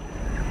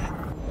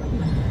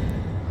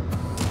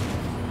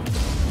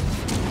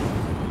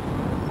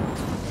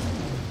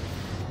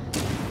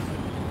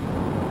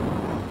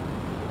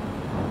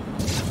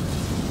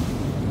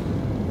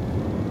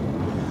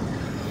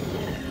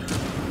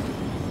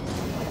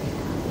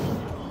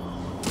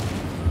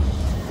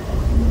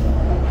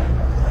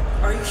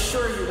 Are you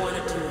sure you want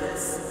to do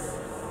this?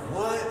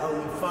 Why are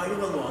we fighting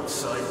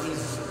alongside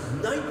these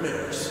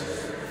nightmares?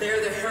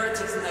 They're the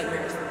heretics'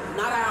 nightmares,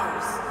 not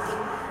ours.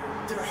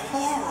 They're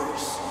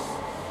horrors.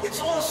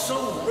 It's all so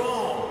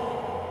wrong.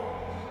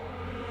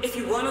 If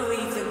you want to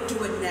leave, then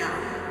do it now.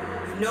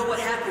 You know what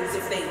happens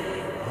if they...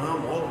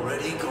 I'm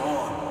already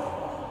gone.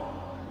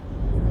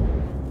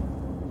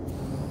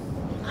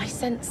 I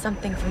sense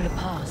something from the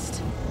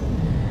past.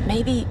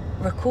 Maybe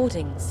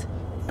recordings.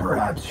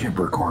 Perhaps ship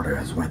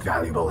recorders with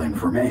valuable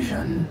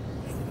information.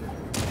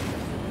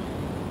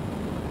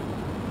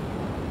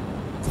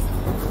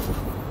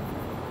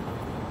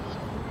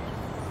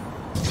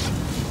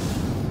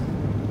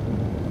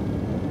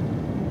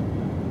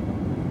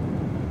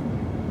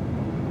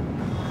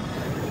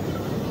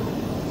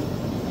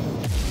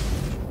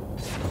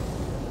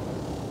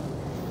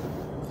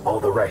 All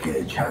the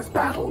wreckage has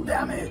battle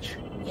damage.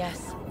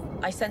 Yes,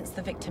 I sense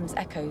the victims'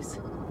 echoes.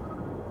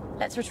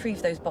 Let's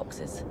retrieve those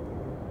boxes.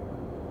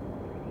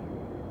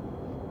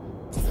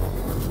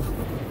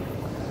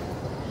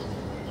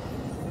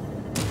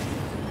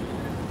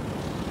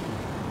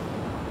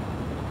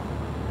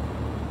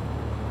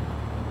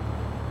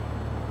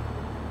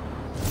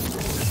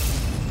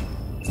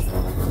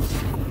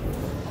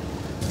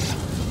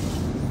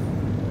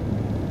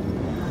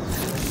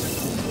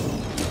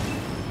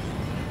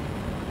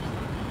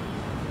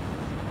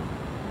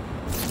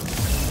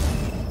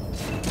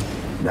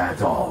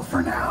 That's all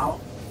for now.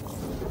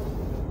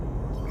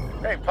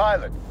 Hey,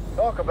 pilot.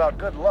 Talk about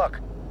good luck.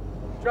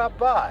 Drop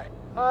by.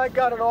 I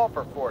got an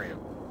offer for you.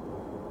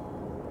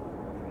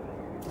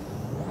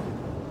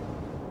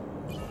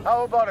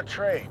 How about a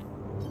trade?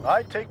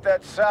 I'd take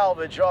that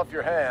salvage off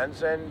your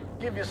hands and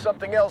give you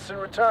something else in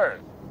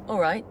return. All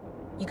right.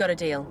 You got a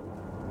deal.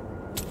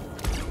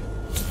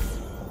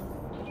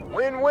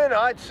 Win-win,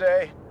 I'd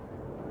say.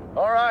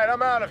 All right,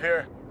 I'm out of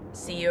here.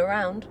 See you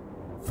around.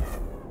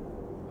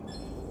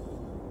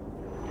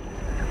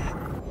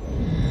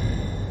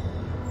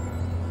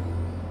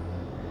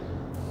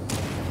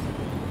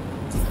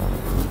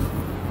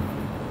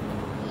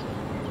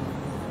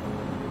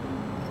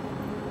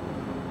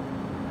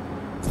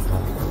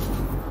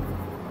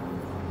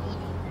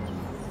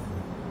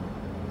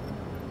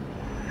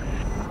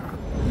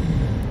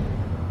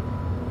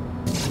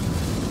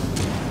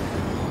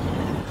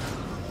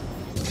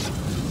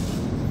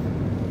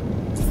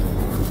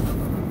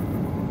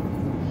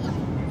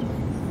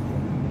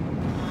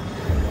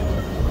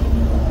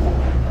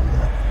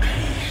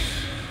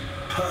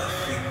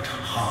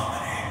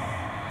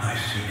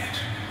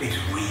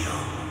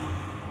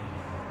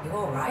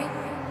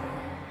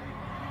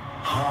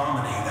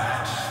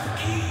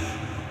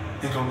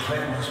 It'll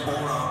cleanse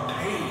all our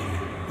pain.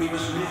 We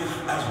must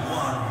live as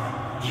one,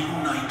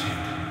 united.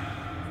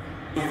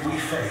 If we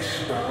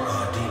face all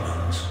our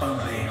demons,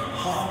 only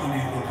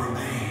harmony will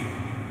remain.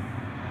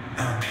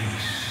 And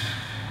peace.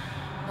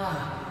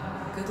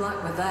 Ah, good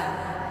luck with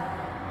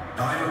that.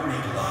 I don't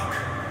need luck.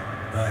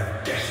 I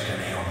have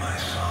destiny on my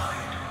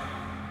side.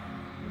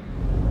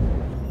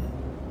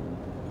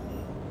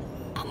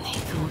 And they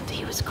thought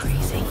he was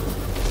crazy.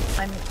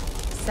 I'm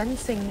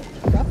sensing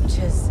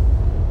ruptures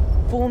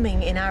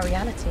forming in our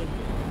reality.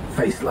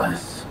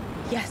 Faceless.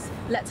 Yes,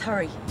 let's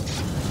hurry.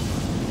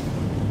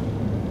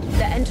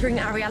 They're entering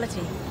our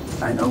reality.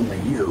 And only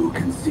you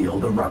can seal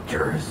the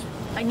ruptures.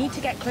 I need to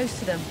get close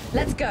to them.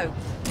 Let's go.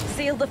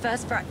 Seal the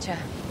first fracture.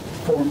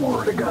 4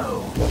 more to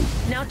go.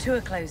 Now 2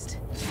 are closed.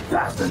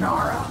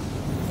 Vastanara.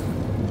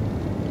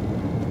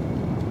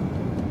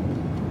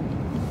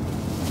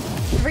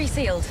 3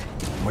 sealed.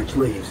 Which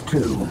leaves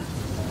 2.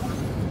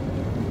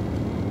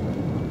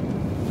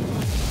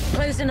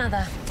 Closed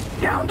another.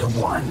 Down to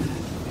 1.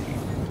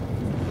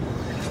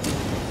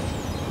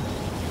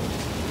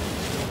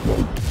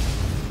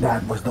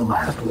 That was the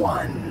last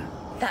one.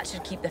 That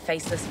should keep the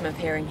Faceless from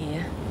appearing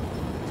here.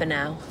 For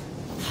now.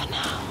 For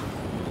now,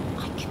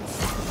 I can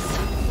sense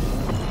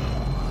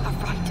a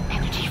right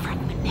energy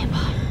fragment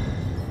nearby.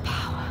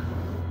 Power.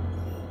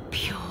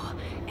 Pure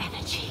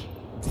energy.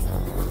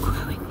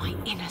 Growing my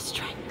inner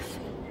strength.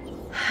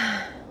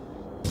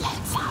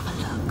 Let's have a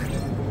look.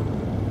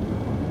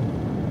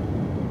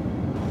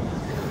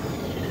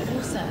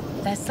 Ursa,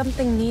 there's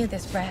something near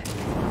this wreck.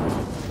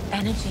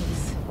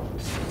 Energies.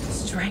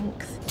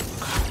 Strength.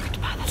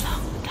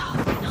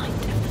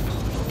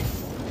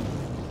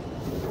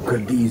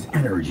 Could these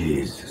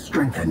energies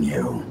strengthen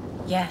you?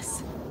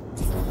 Yes.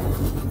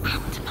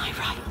 And my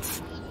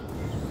rights.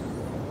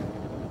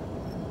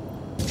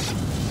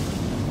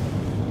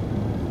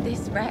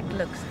 This wreck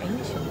looks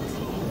ancient.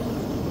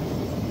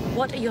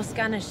 What are your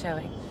scanners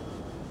showing?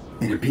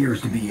 It appears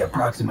to be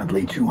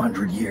approximately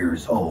 200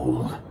 years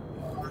old.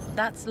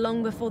 That's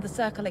long before the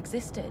Circle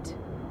existed.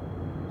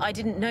 I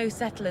didn't know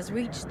settlers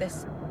reached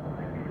this.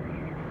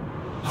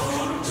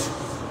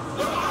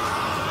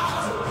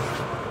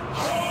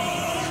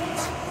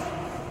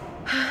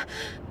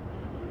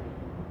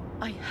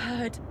 I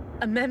heard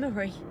a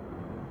memory.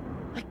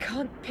 I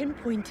can't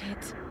pinpoint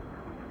it.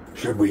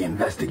 Should we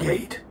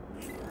investigate?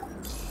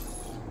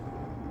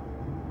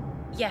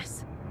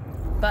 Yes,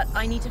 but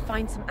I need to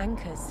find some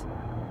anchors.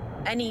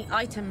 Any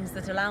items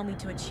that allow me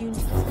to attune to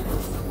this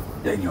place.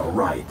 Then your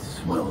rights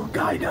will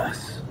guide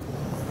us.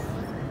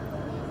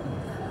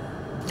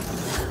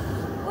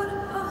 What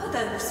are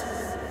those?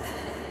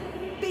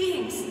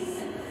 Beings?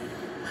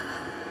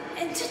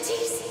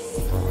 Entities?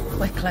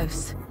 We're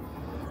close.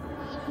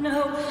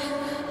 No.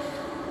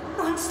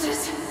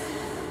 Monsters.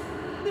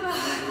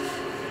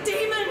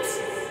 Demons!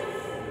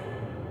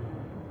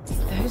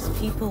 Those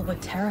people were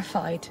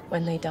terrified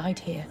when they died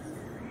here.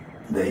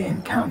 They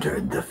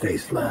encountered the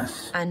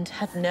Faceless. And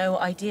had no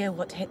idea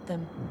what hit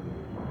them.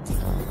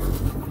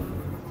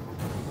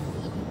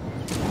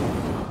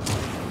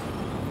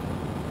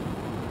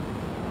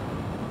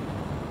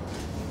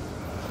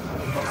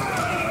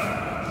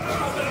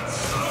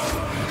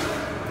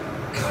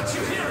 Can't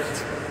you hear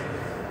it?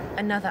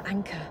 Another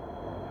anchor.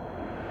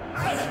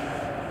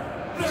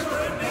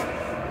 Never-ending,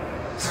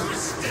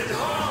 twisted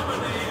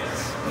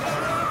harmonies.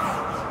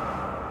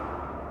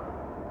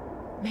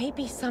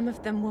 Maybe some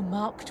of them were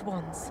marked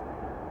ones.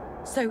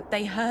 So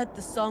they heard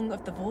the Song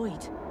of the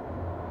Void.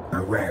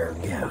 A rare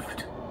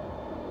gift,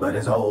 but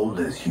as old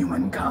as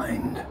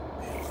humankind.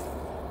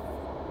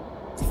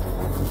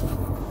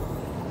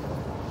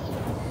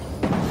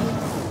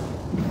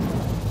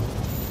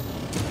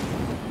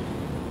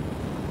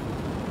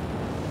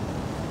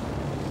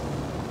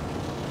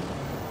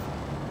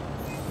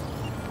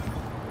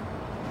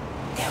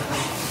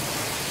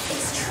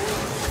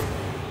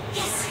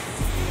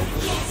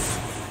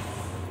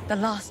 The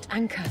last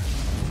anchor.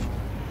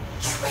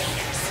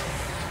 Traitors!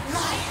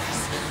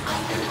 Liars! I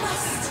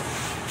must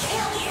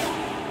kill you!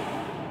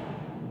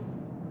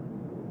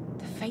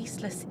 The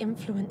Faceless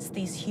influenced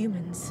these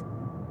humans,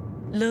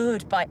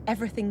 lured by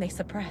everything they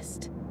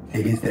suppressed.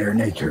 It is their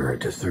nature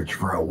to search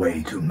for a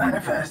way to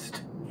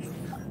manifest.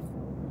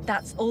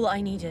 That's all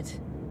I needed.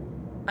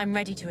 I'm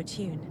ready to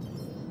attune.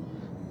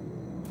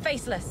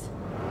 Faceless!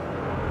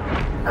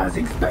 As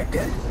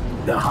expected,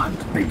 the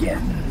hunt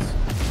begins.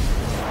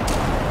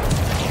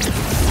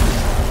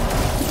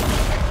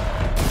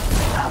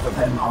 Half of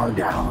them are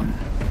down.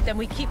 Then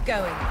we keep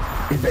going.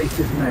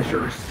 Evasive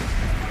measures.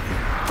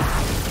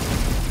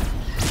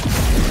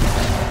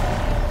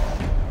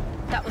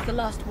 That was the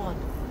last one.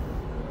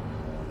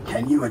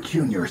 Can you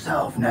attune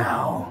yourself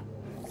now?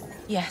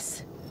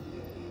 Yes.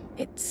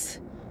 It's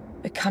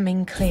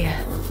becoming clear.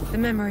 The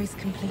memory's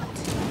complete.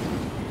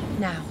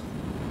 Now,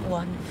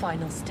 one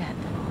final step.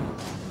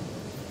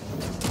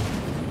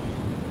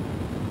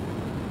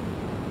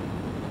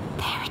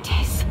 There it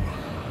is.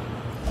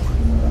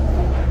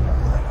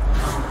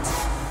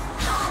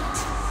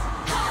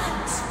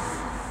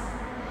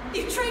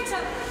 You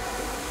traitor!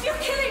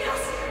 You're killing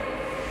us!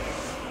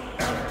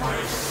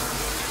 Embrace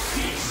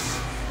peace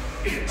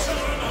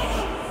eternal!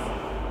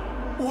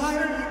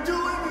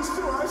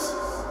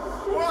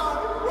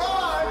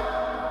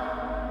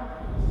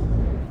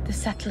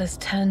 settlers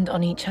turned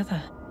on each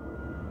other.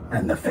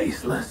 And the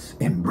Faceless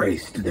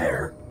embraced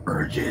their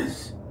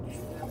urges.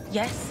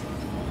 Yes,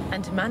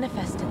 and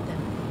manifested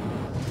them.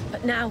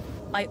 But now,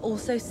 I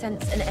also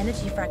sense an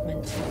energy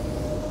fragment.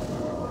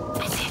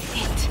 As if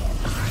it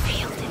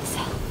revealed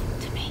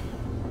itself to me.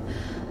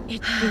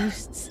 It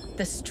boosts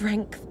the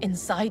strength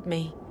inside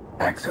me.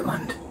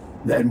 Excellent.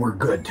 Then we're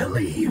good to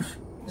leave.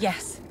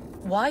 Yes.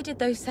 Why did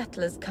those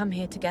settlers come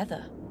here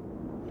together?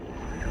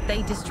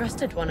 They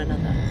distrusted one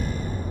another.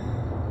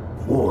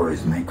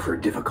 Wars make for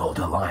difficult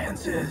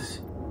alliances.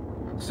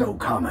 So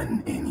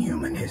common in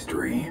human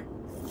history.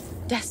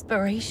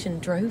 Desperation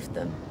drove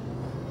them.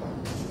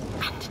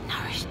 And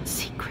nourished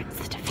secrets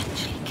that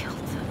eventually killed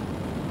them.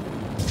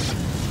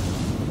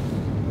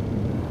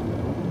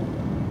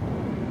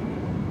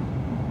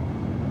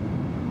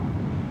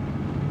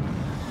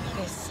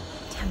 This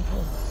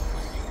temple.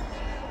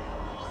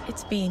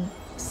 It's been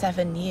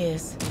 7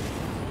 years.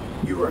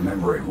 You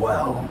remember it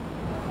well.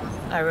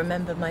 I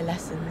remember my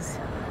lessons,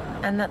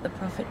 and that the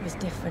Prophet was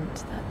different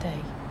that day.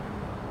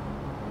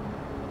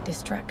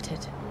 Distracted.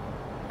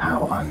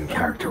 How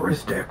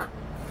uncharacteristic.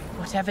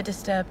 Whatever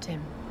disturbed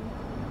him,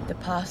 the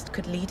past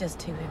could lead us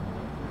to him.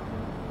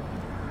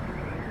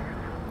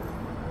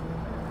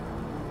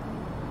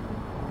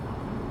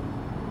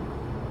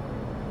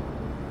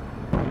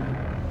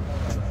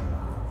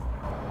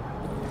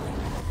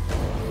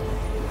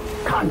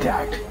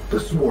 Contact. The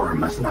swarm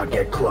must not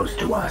get close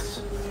to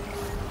us.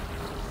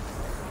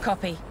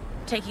 Copy.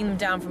 Taking them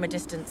down from a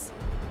distance.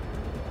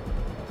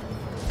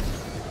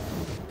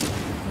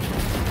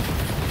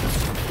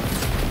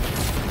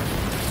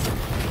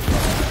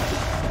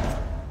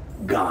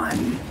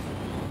 Gone.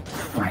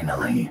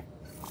 Finally.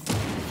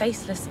 The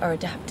Faceless are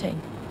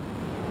adapting.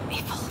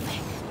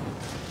 Evolving.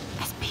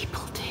 As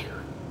people do.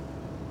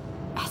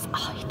 As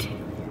I do.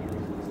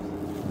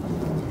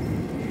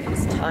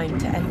 It's time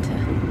to enter.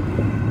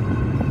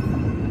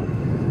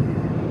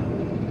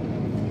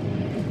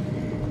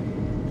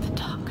 The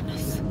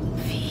darkness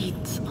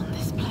feeds on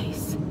this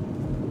place.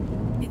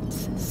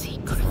 Its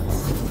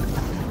secrets,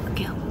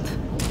 guilt,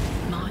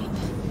 mine,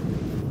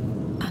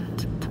 and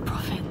the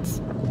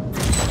Prophet's.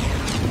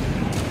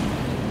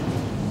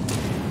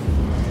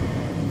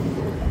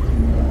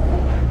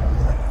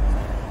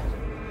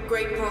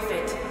 Great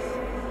Prophet,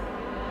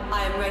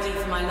 I am ready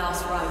for my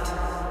last rite.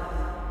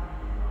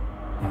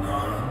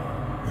 None.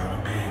 Your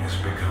being has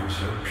become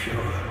so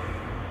pure.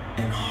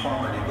 In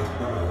harmony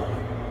with all,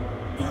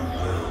 you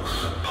will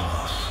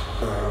surpass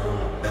all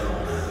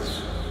elders.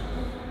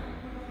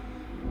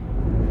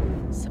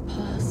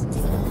 Surpass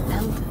all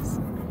elders.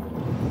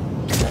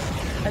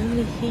 But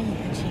only he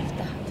achieved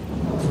that.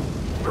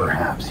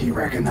 Perhaps he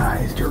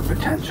recognized your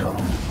potential.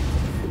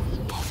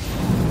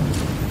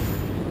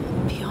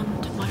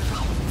 Beyond my rights.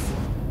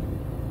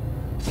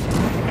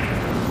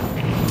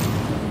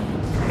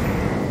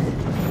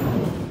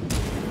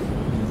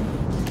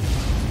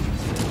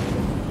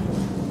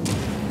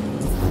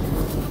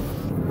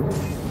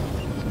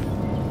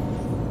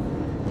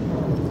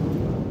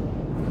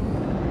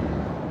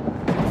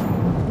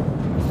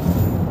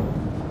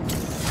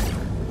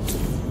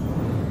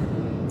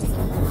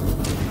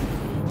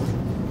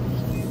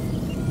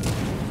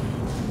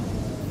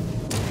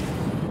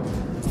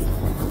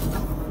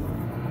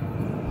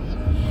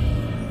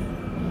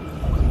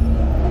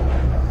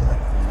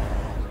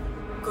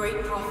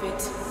 Great Prophet,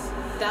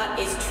 that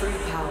is true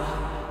power.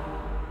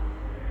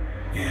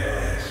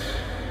 Yes,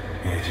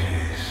 it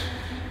is.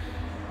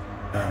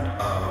 And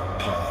our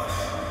path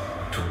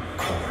to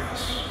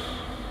Chorus.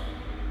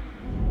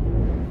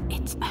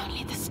 It's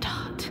only the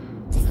start.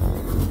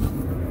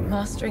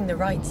 Mastering the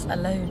rites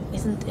alone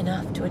isn't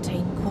enough to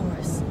attain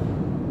Chorus.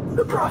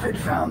 The Prophet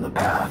found the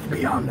path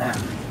beyond them.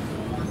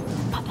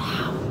 But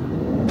how?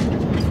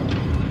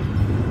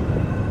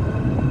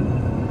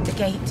 The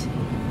gate.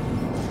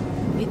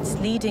 It's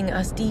leading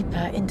us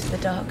deeper into the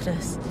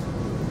darkness.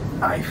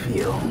 I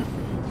feel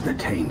the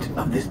taint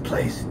of this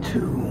place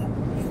too.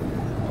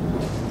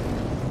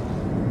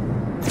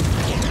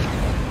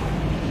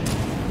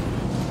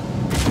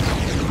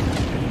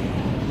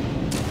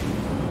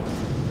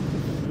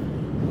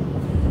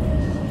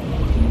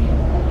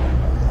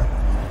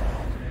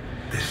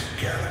 This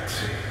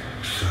galaxy,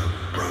 so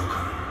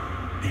broken,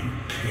 in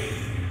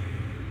pain.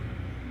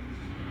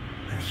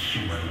 And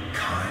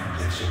humankind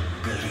lets it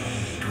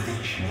bleed with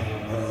each new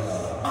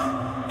war,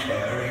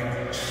 uncaring,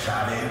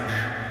 savage.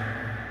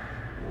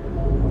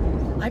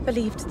 I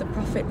believed the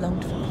Prophet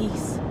longed for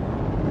peace.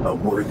 A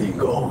worthy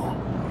goal.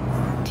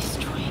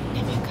 Destroying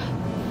Nimica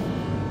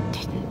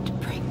didn't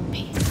bring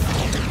peace.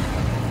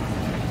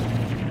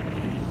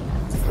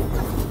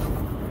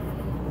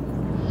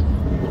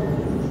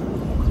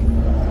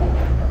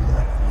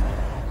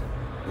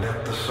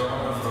 Let the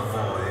song of the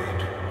void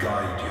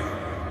guide you.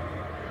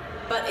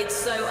 But it's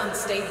so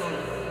unstable.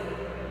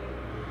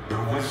 The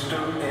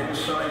wisdom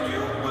inside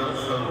you will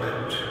hold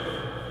it.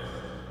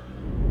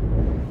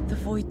 The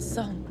Void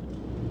Song.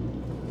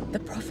 The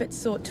Prophet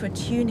sought to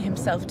attune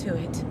himself to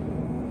it.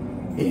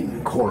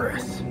 In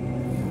Chorus.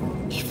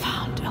 He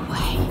found a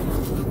way.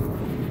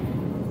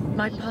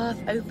 My path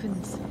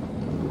opens.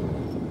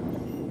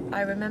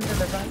 I remember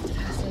the right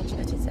passage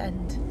at its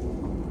end.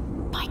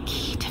 My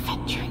key to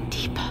venturing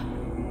deeper.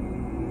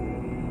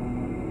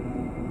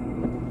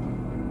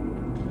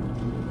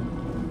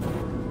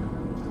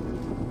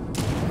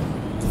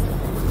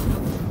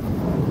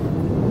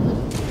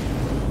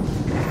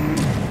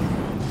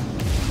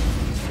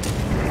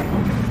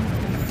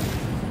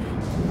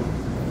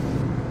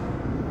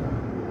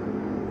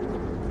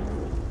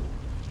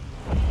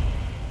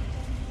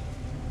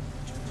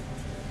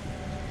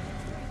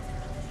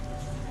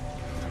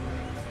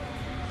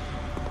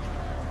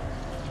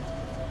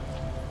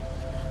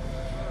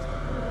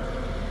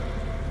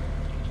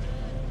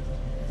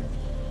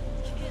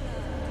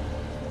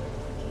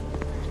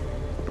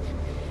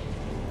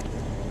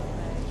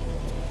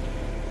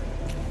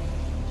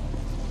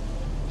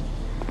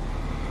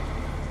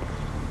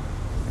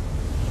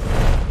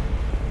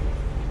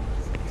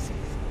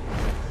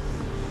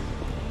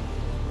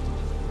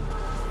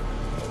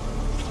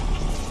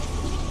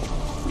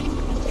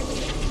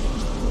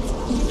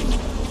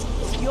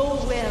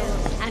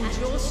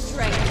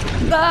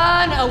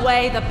 Burn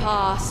away the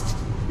past.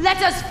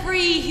 Let us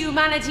free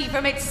humanity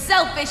from its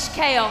selfish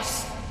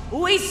chaos.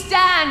 We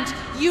stand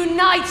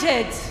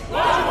united.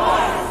 One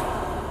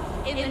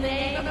voice. In the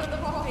name of the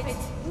Prophet,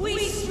 we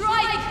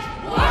strike.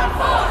 One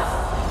force.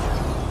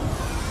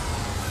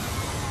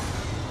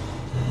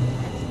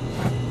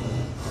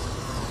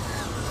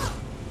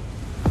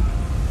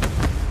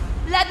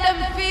 Let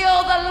them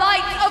feel the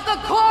light of the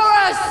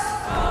chorus.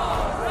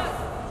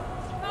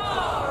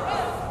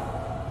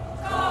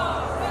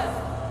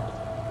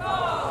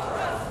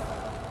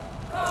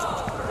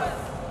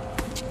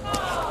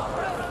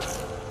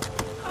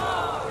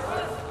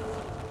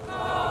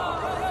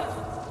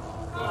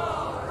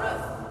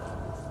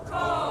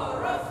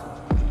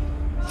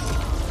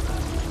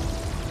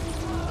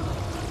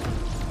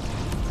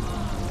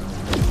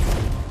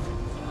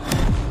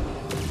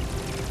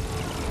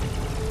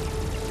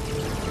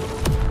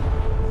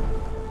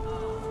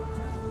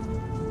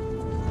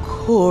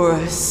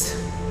 Chorus.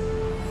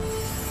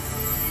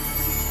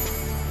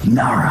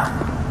 Nara,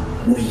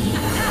 we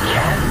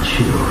can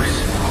choose.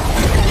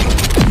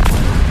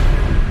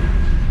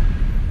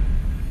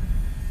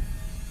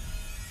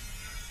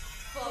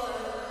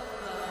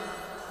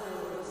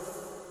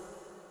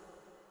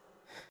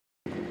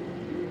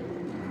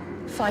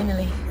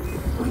 Finally.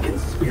 We can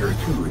spear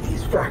through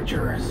these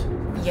fractures.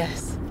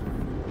 Yes.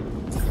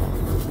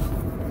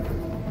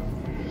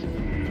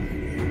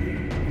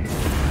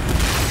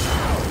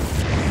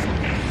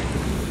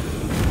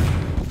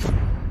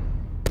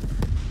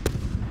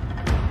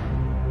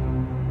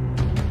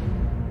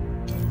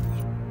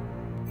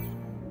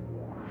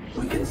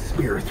 We can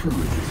spear through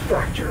these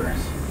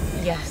fractures.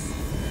 Yes.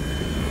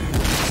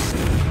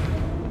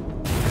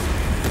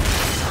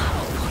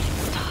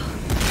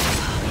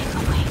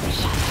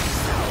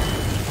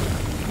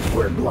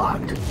 We're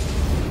blocked.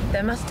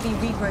 There must be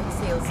regrowth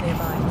seals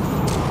nearby.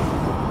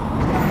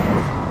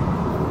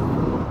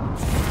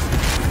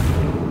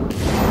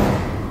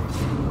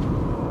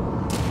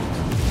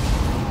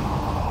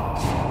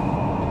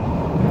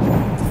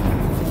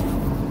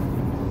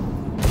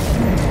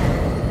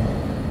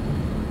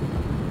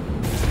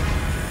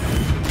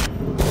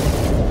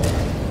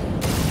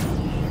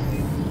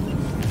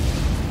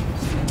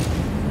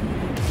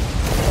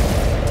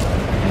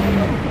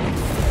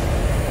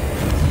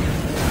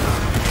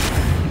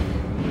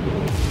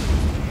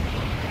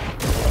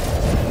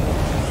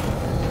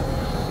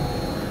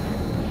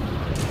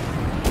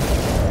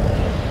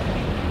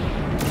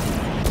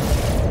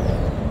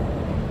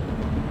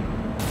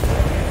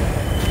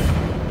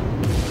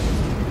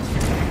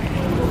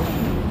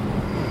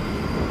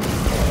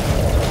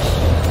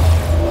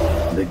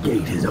 The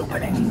gate is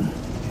opening.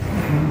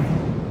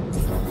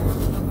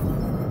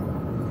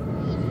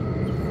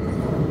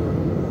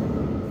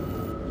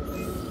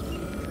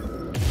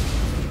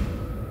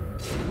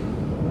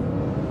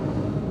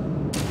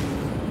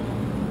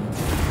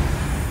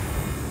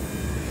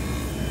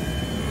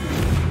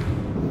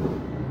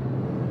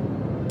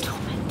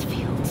 Torment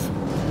fields.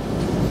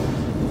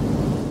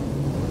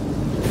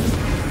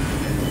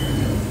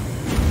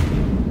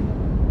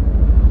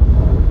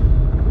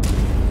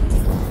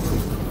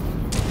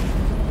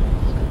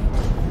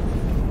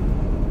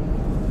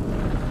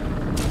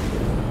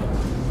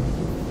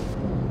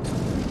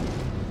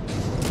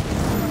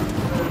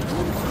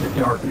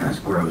 Darkness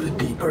grows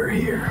deeper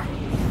here.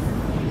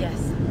 Yes.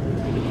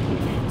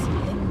 It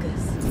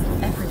lingers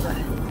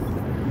everywhere.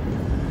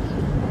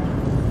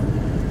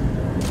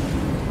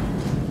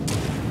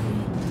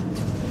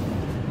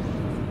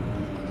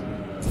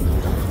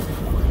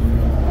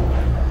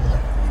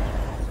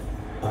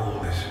 All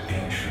this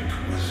ancient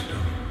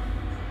wisdom,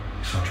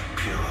 such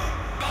pure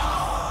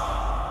power,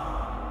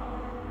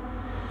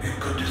 it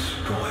could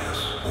destroy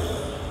us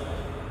all.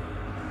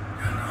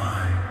 And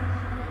I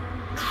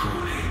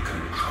truly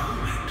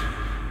control it.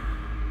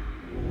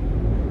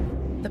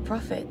 The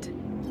Prophet.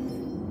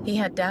 He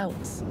had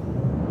doubts.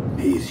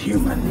 He's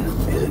human,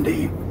 isn't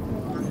he?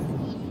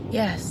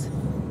 Yes.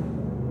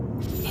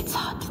 It's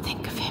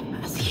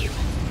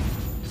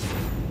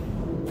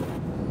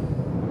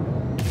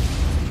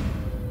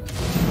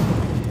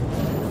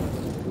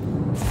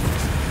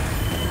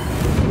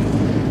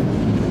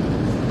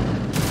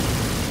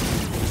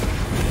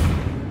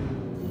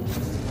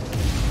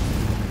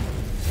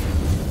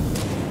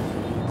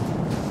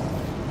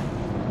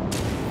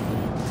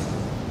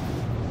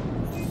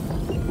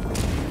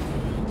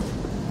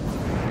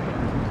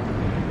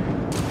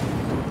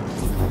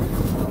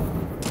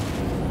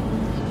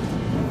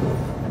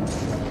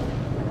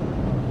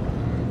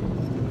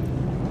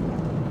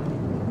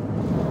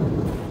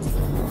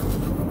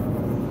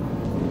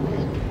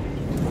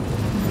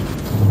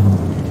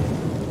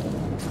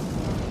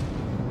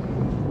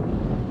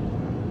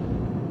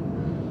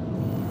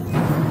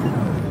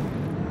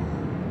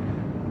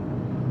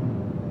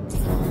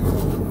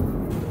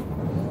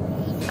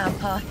Our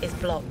path is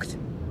blocked.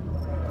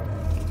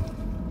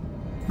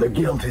 The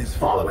guild is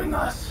following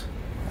us.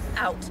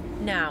 Out,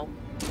 now.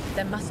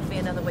 There must be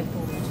another way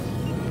forward.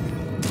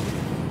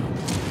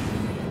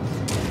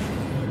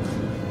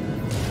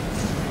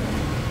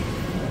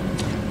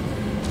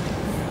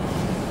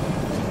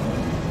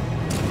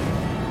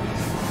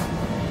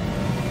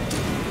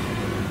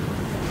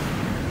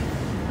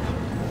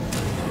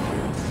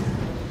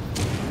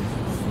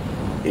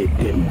 It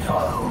didn't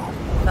follow.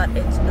 But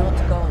it's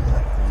not gone.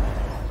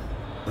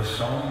 The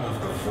song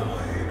of the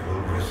void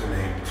will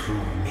resonate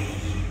through me.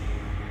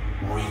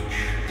 Reach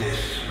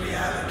this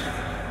reality,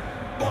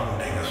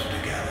 bonding us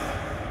together,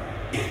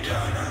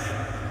 eternally.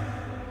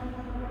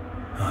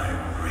 I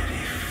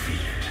already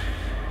feel it.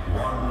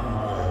 One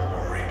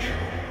more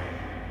ritual.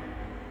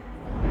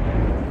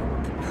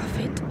 The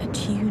Prophet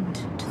attuned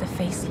to the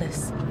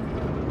Faceless.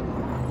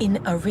 In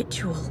a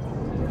ritual.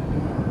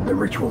 The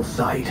ritual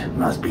site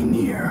must be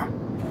near.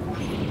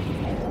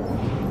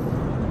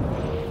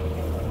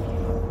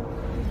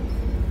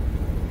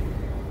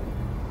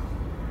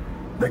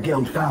 The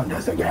guild found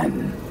us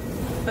again.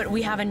 But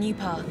we have a new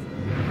path.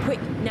 Quick,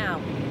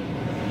 now.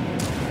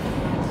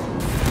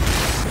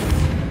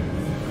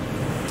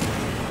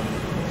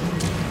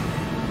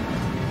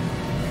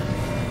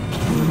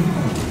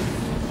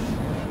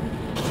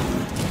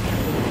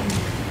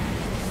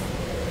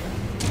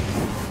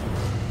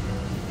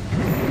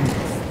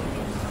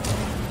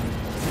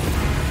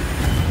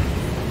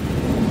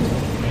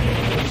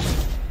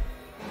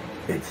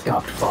 It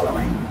stopped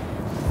following.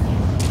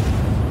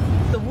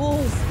 The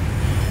walls!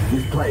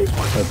 This place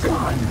must have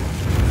gone.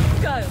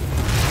 Go!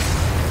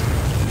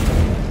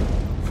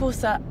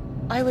 Forza,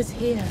 I was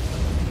here.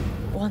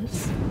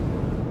 Once.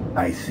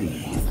 I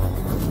see.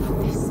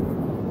 This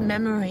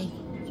memory.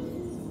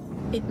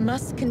 It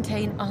must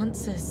contain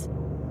answers.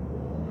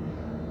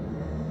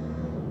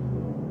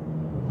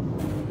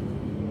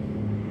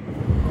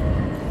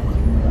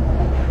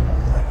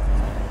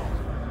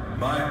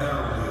 My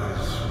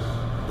elders,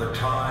 the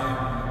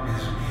time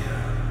is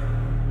near.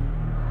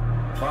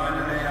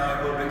 Finally,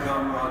 I will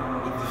become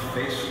one with the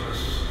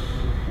Faceless,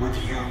 with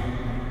you,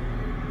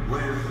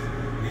 with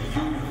the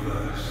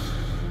universe,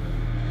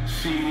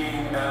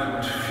 seeing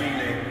and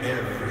feeling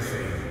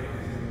everything.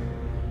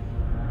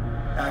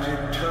 At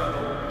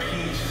eternal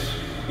peace,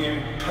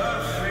 in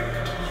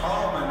perfect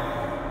harmony,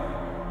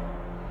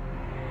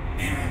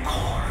 in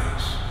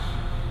chorus.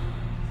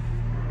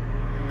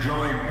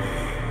 Join me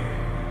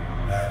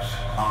at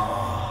our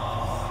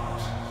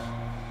heart.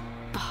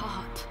 The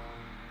heart.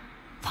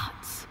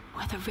 That's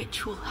where the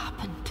ritual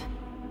happened.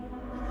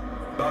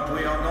 But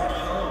we are not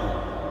whole.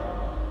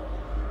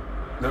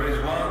 There is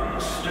one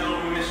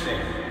still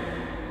missing.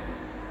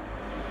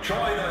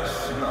 Join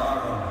us,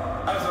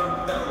 Narum, as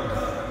an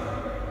elder.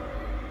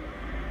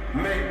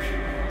 Make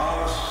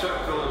our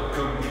circle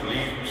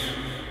complete.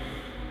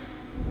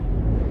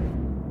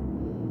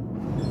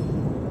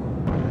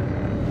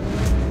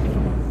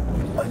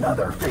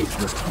 Another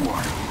Faceless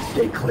swarm.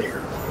 Stay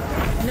clear.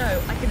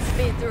 No, I can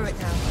spear through it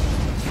now.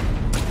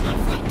 I'm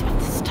right at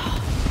the start.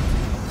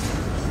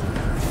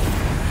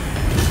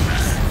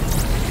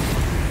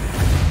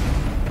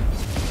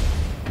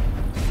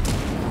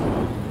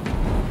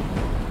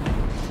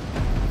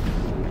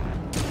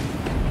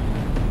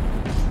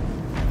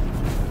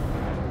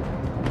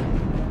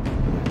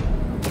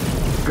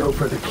 Go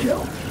for the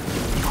kill.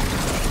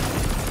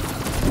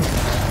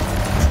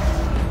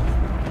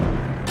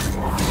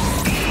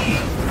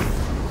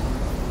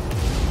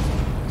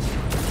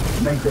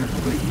 Make them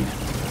bleed.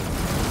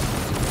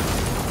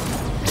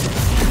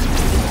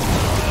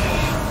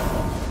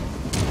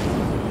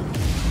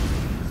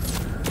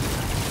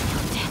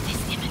 Death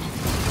is imminent.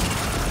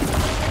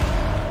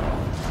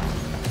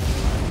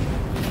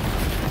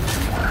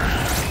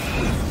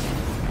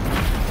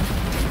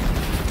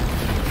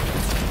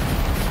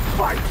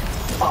 Fight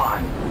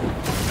on.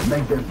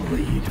 Make them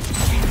bleed.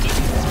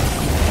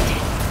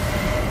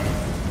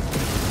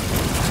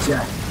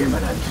 Death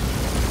imminent.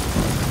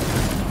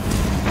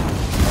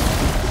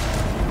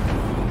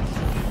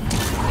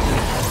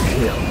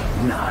 Kill,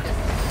 not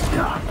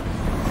stop.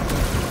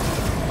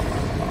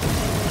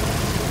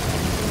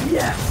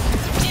 Yes.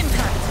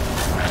 Impact!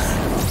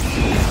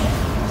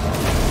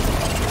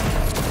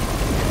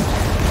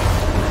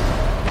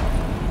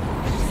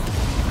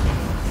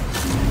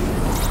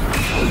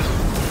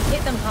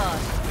 Hit them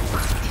hard.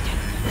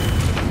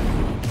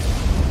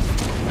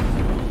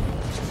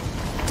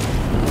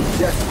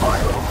 Death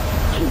spiral.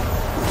 Keep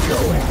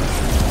going.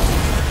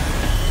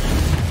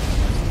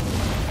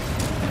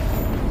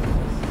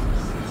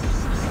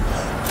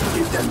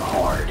 Hit them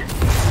hard.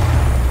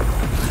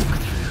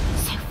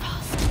 So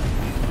fast.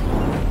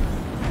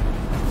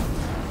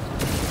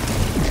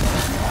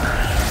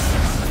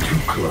 Too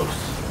close.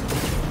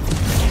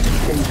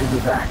 Into the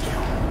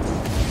vacuum.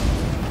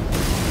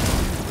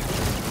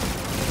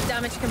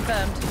 Damage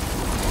confirmed.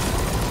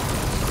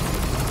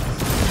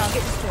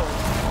 Target destroyed.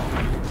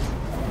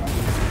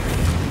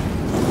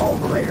 All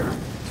clear.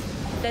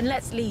 Then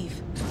let's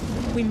leave.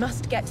 We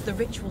must get to the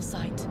ritual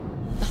site.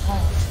 The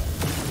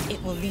heart. It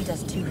will lead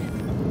us to him.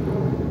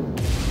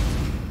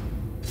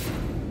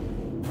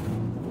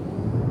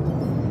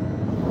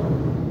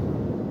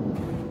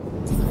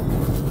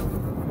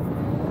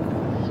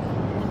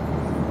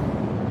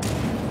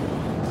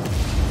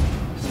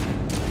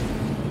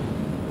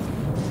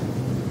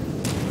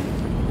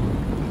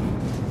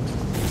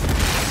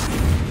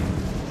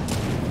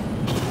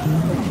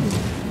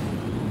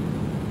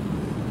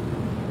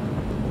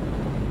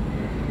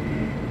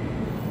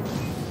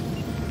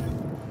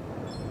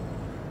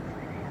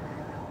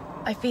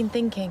 I've been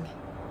thinking.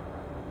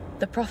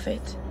 The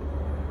Prophet,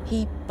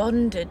 he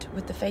bonded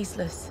with the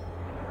Faceless,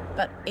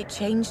 but it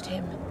changed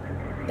him.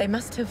 They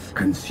must have...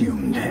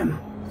 consumed him.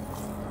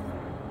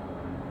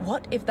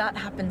 What if that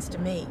happens to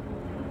me?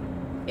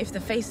 If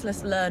the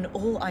Faceless learn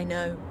all I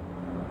know?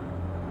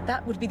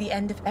 That would be the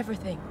end of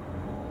everything.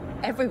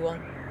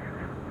 Everyone.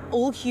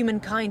 All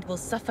humankind will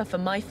suffer for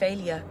my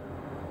failure.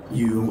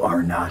 You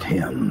are not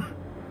him.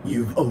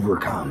 You've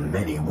overcome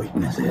many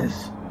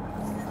weaknesses.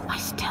 I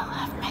still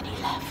have many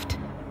left.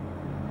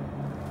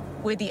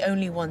 We're the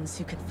only ones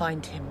who can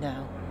find him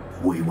now.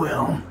 We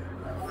will.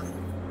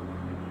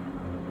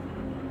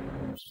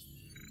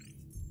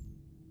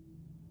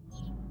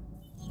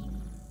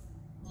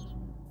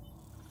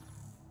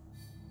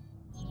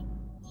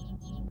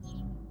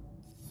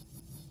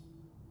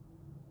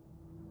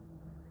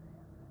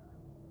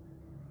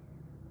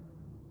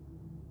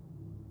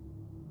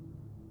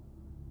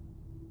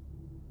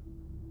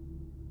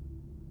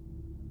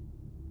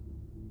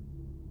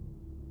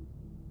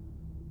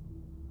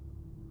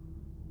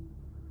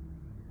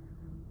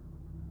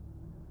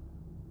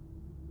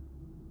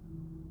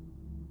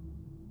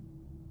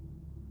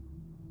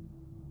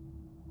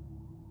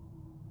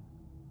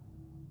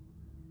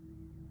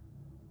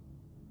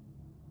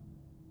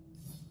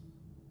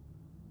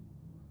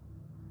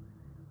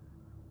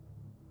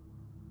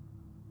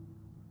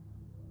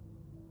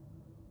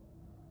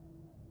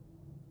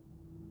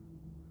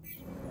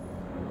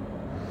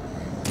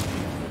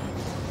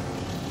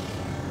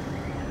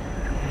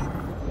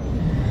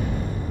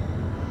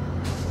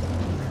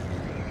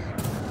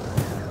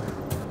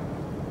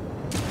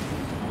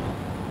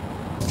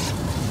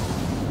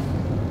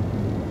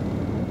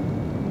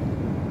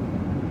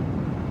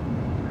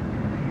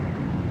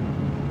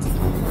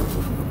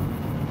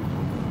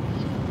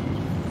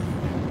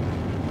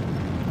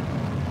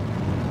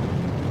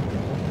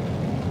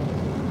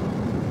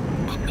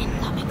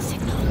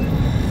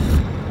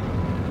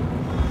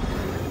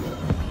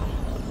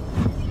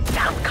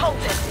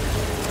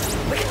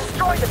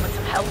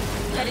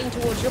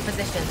 Towards your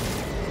position.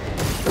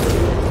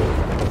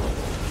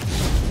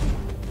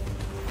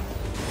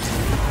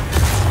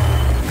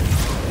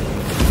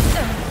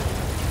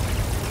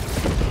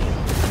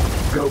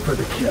 Go for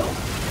the kill.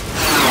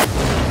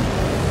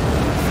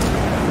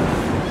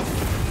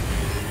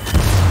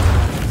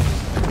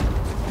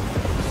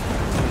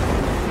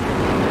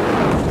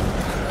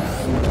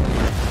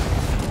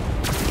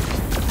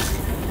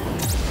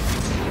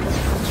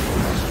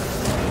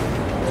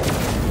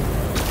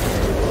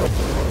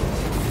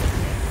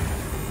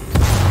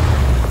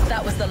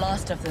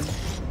 Of them.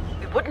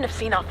 We wouldn't have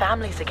seen our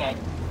families again.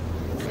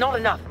 It's not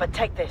enough, but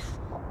take this.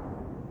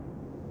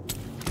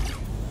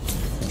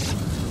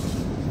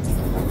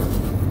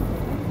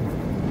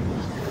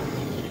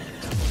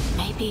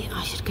 Maybe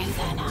I should go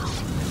there now.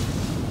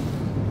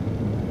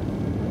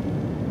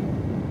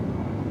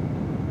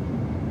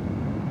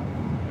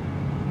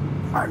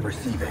 I'm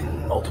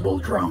receiving multiple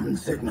drone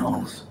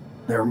signals.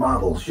 Their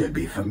models should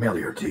be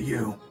familiar to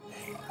you.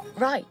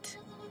 Right.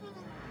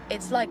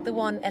 It's like the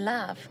one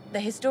Elav, the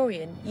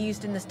historian,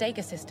 used in the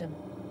Stega system.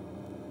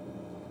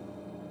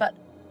 But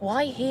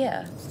why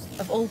here,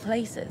 of all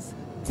places?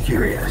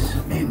 Curious,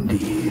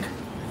 indeed.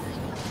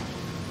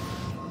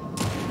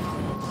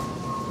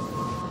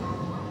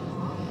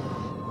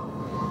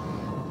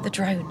 The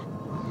drone.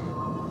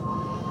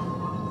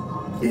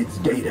 Its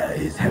data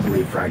is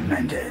heavily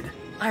fragmented.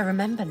 I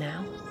remember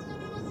now.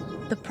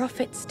 The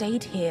Prophet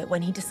stayed here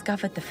when he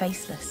discovered the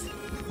Faceless.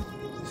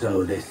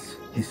 So this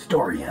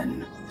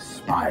historian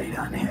spied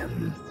on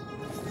him.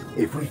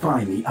 If we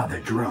find the other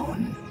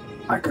drone,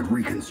 I could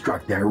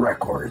reconstruct their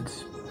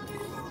records.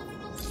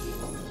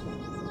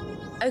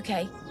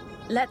 Okay,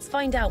 let's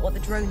find out what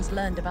the drones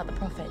learned about the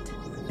Prophet.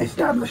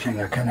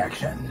 Establishing a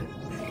connection.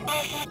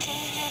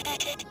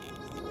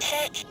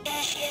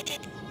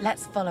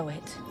 Let's follow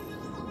it.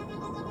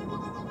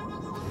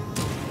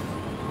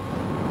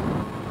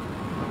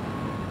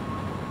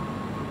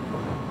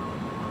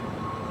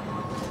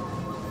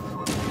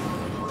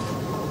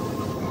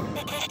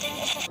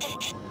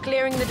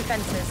 Clearing the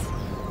defenses.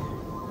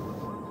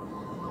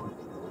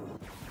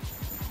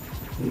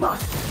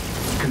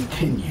 Must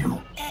continue.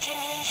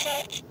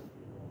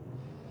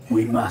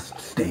 We must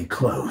stay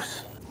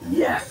close.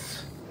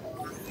 Yes.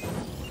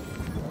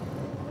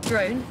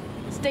 Drone,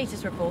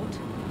 status report.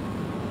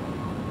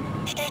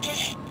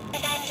 Status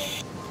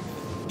abandoned.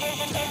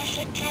 Present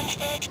ownership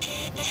transferred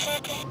to the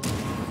Circle.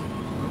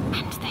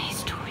 And the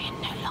historian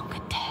no longer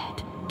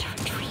dared to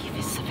retrieve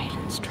his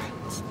surveillance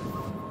drones.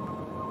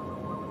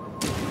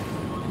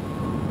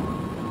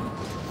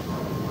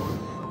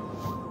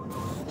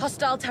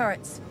 Hostile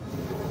turrets.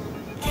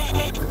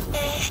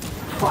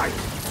 Fight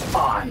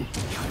on!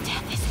 Your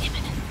death is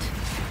imminent.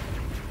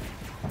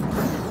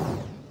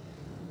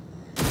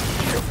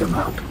 Take them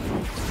out.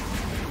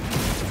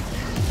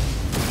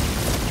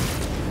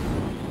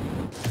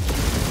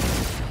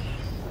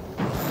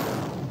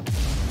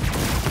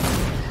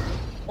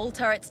 All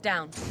turrets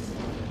down.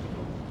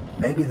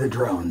 Maybe the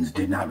drones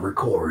did not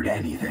record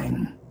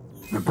anything.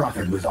 The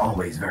Prophet was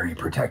always very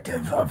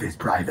protective of his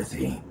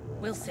privacy.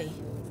 We'll see.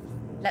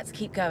 Let's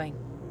keep going.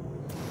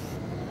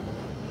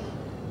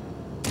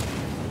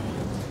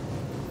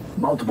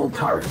 Multiple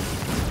turrets.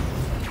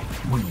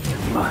 We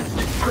must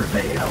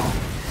prevail.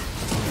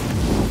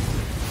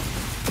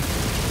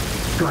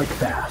 Strike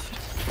fast.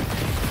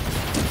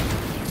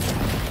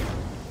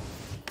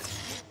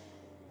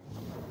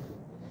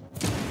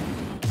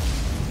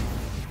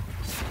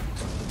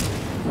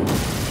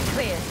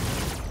 Clear.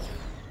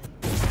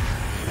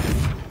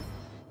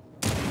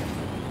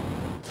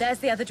 There's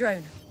the other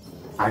drone.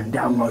 I'm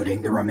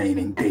downloading the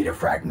remaining data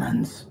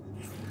fragments.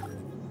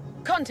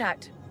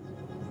 Contact.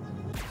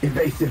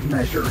 Evasive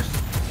measures.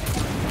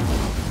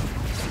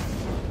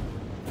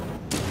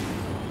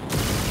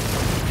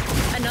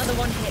 Another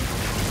one hit.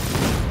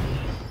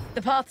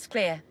 The path's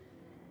clear.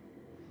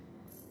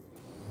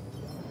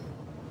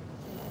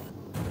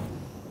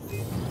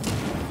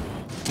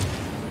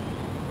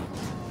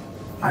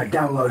 I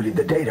downloaded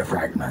the data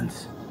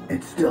fragments.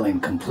 It's still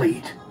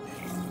incomplete.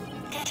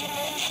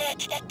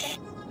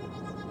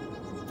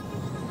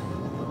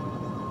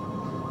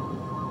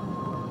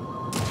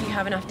 Do you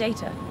have enough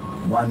data?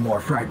 One more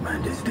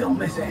fragment is still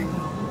missing.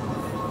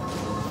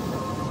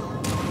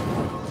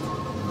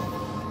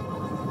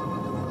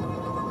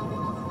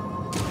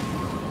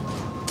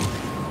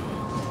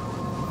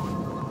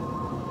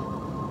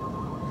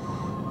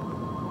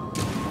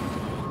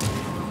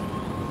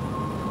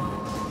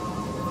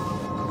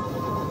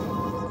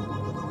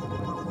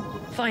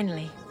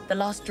 Finally, the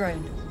last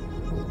drone.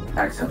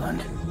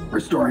 Excellent.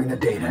 Restoring the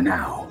data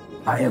now.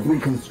 I have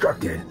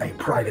reconstructed a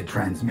private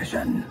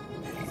transmission.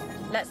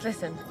 Let's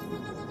listen.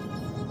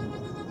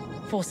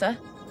 Forza?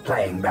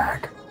 Playing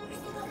back.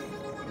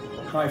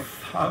 I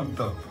found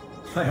them.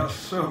 They are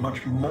so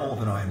much more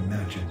than I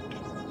imagined.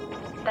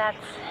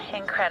 That's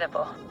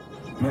incredible.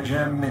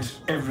 Najem is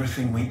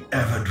everything we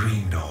ever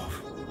dreamed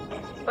of.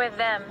 With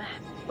them,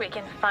 we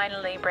can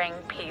finally bring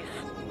peace.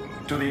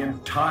 To the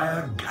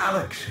entire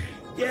galaxy,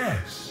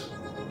 yes.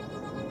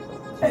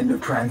 End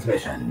of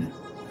transmission.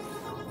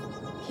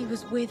 He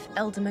was with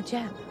Elder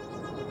Najem.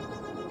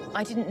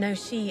 I didn't know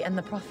she and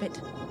the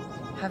Prophet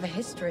have a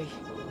history.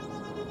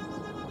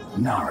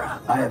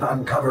 Nara, I have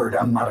uncovered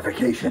a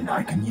modification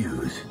I can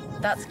use.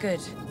 That's good.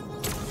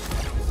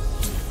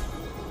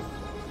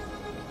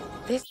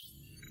 This...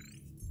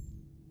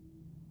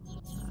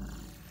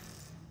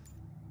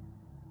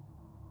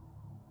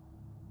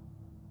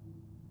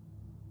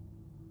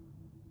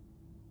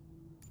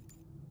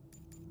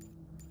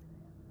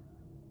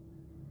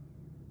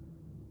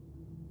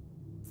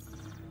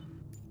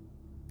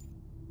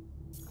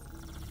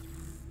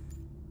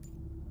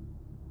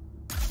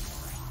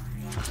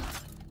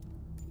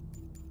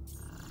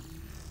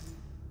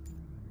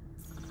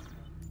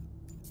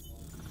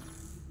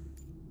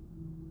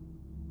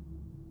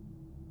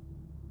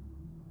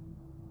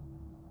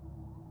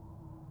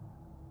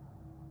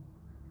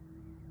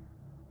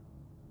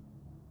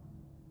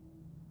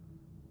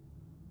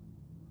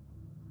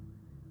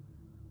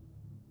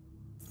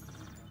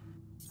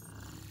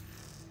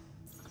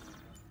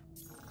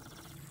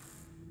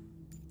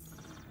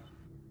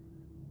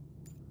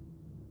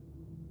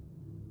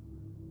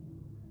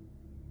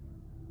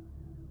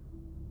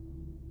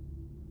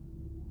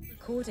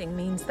 recording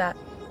means that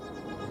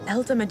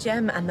Elder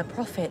Najem and the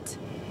Prophet...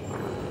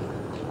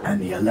 And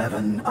the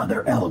 11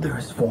 other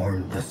elders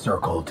formed the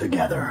circle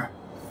together.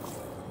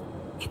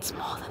 It's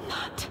more than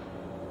that.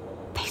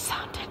 They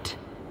sounded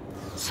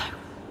so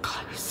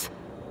close,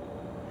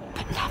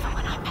 but never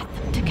when I met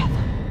them together.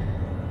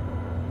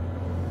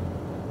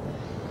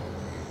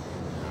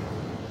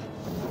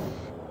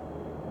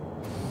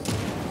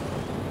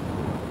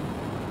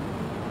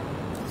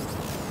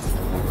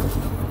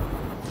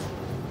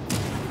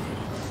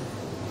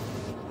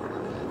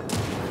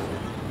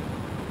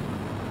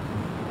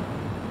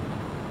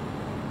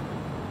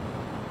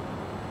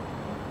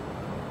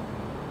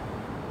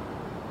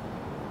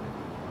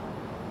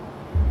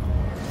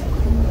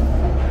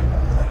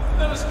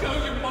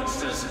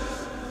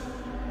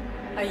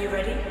 Are you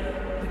ready?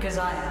 Because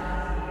I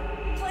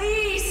am.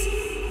 Please!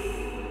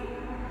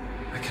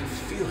 I can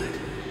feel it.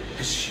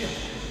 His ship.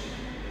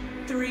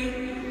 3,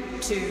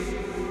 2,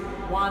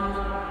 1.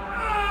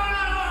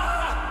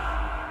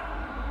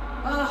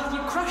 Ah,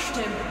 you crushed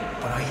him.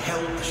 But I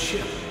held the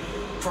ship.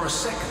 For a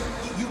second.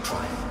 You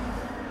try it.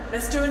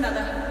 Let's do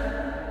another.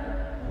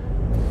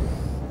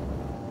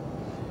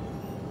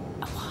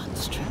 A one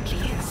strictly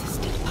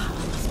existed power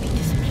must be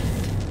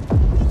disciplined.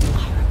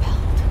 I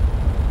rebelled,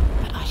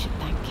 but I should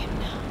thank him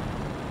now.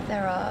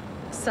 There are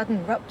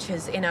sudden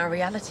ruptures in our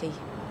reality.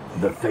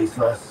 The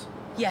Faceless?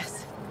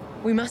 Yes.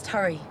 We must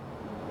hurry.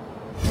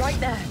 Right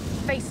there,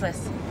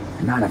 faceless.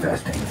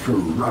 Manifesting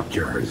through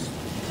ruptures.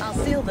 I'll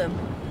seal them,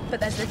 but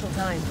there's little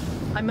time.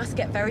 I must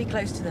get very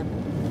close to them.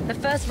 The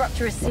first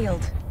rupture is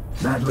sealed.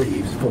 That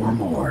leaves 4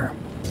 more.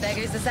 There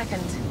goes the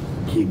second.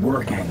 Keep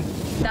working.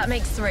 That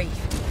makes 3.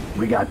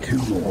 We got 2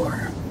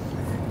 more.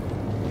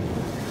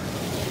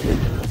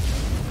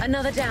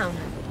 Another down.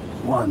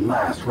 One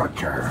last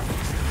rupture.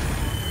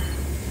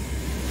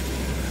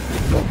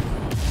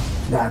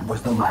 That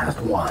was the last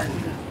one.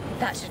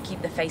 That should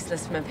keep the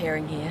faceless from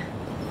appearing here.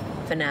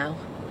 For now.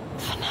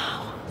 For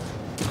now,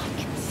 I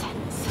can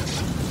sense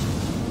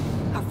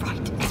a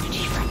right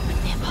energy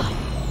fragment nearby.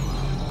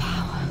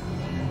 Power.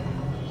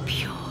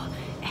 Pure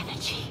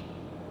energy.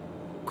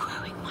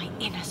 Growing my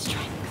inner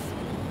strength.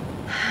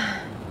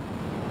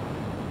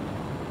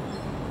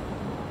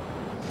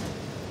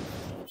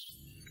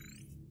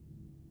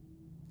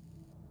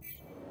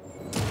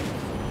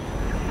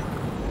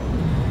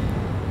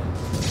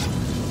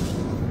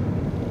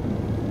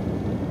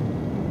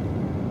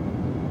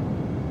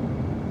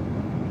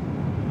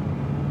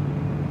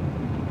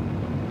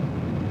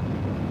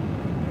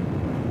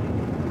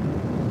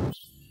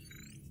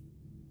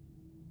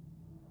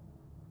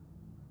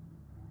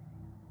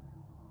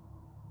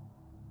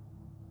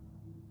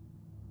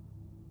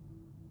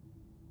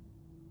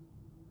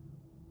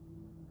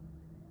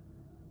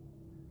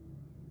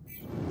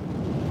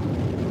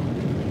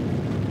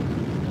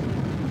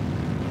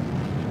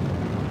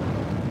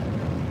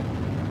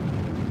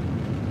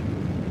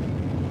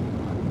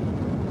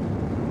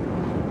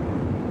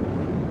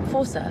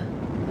 Forza,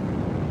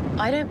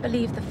 I don't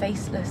believe the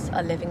faceless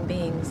are living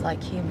beings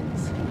like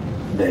humans.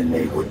 Then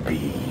they would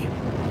be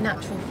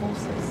natural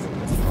forces.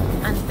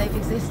 And they've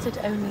existed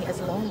only as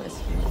long as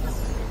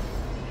humans.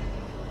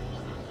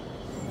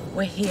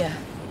 We're here,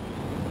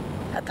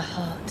 at the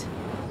heart.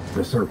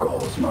 The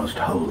Circle's most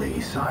holy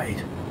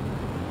site.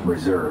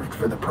 Reserved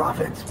for the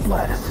Prophet's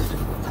blessed.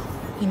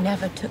 He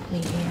never took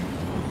me here.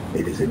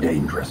 It is a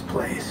dangerous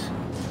place.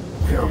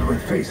 Filled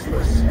with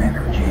faceless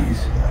energies.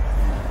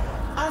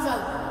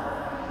 Arvo!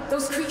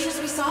 Those creatures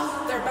we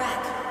saw, they're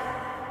back.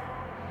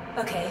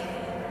 Okay.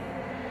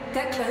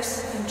 Get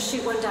close and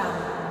shoot one down.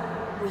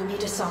 We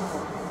need a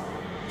sample.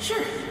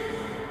 Sure.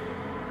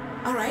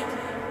 All right.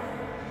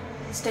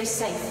 Stay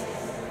safe.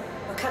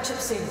 We'll catch up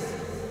soon.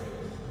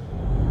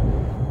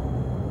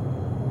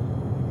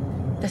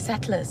 The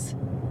settlers.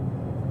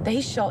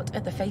 They shot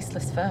at the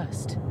faceless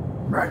first.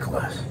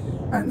 Reckless.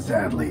 And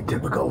sadly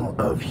typical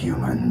of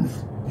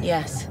humans.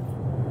 Yes,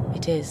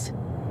 it is.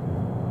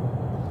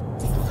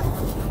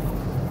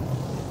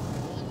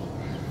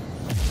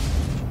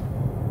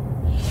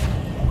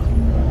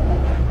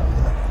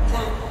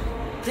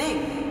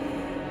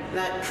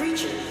 That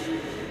creature,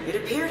 it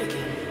appeared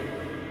again.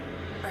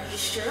 Are you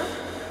sure?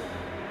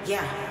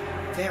 Yeah,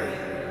 very.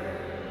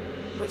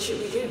 What should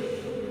we do?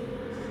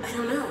 I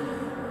don't know.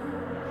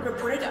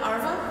 Report it to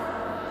Arvo?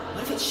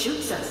 What if it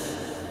shoots us?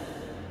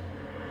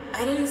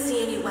 I didn't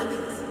see any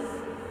weapons.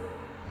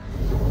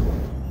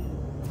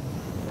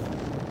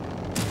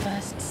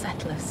 First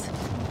settlers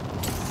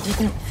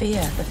didn't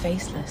fear the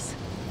faceless.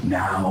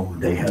 Now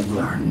they have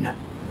learned.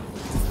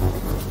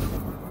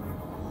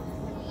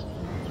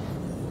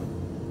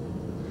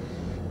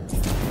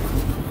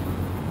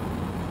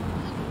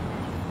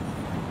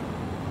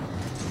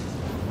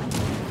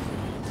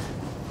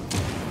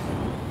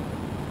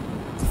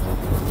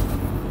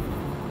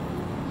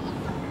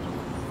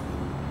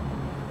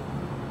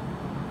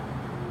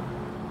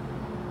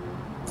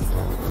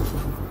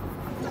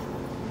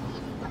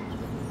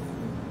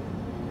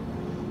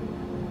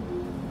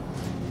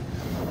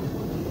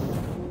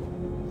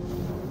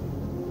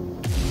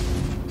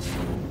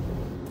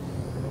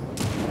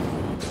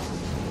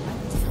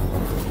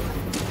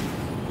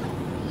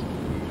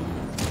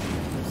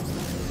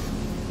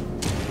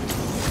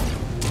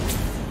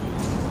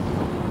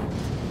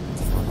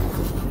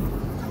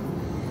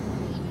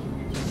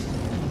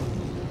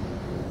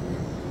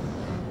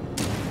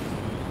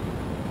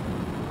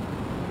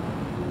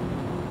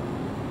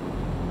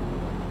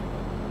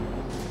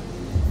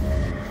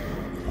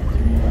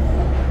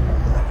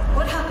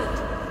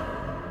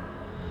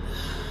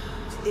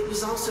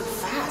 All so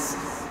fast.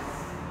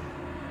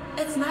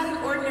 It's not an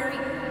ordinary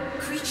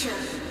creature.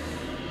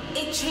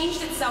 It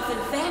changed itself and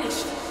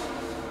vanished.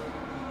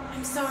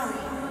 I'm sorry.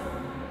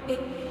 It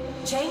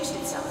changed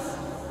itself.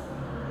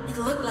 It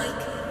looked like...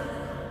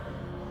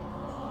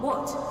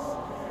 What?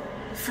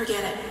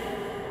 Forget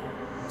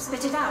it.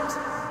 Spit it out.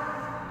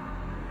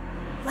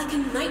 Like a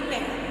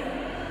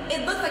nightmare.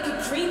 It looked like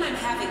a dream I'm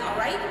having, all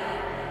right?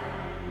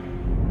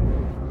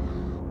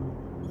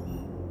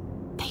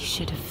 They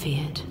should have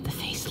feared the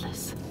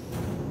faceless.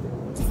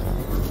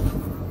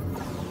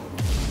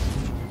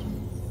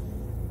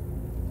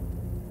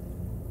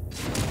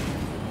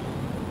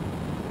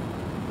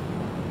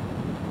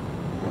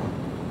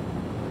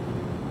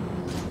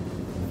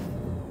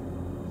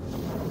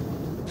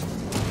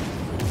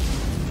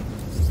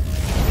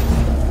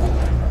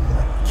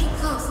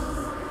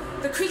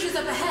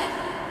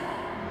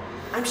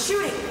 I'm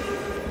shooting.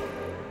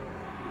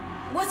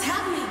 What's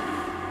happening?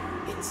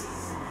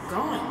 It's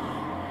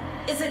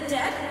gone. Is it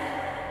dead?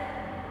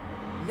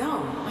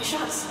 No, my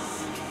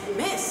shots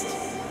missed.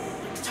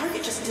 The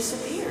target just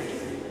disappeared.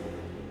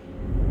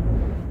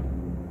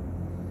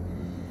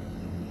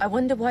 I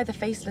wonder why the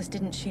Faceless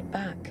didn't shoot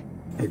back.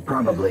 It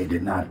probably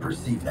did not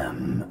perceive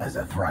them as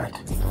a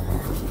threat.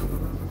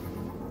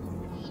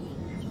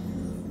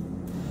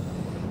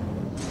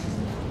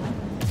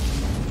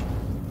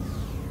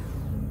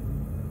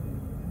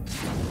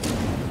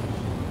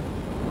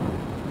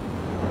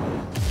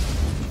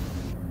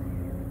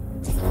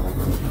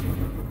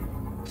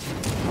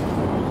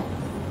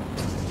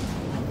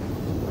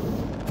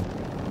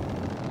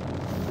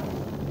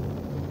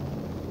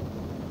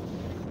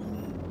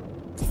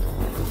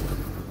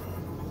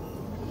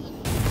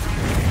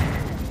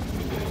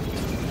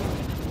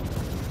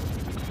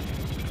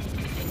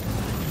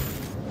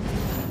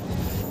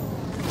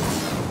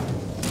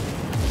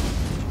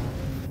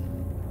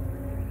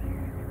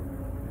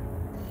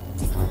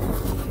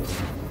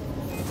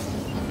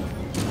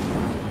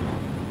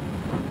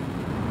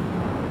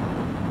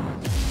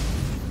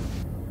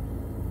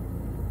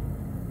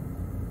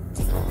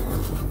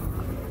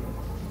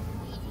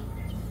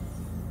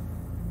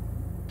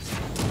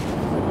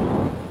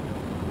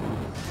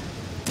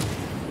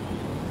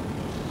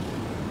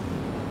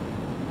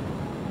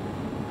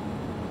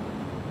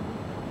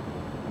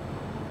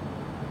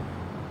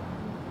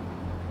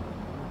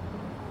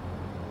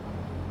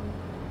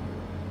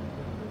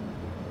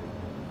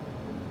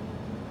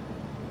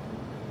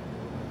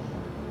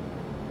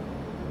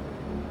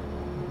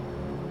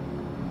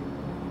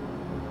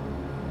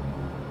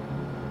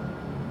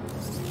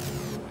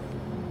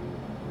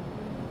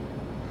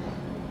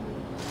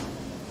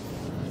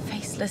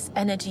 Faceless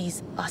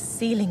energies are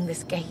sealing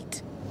this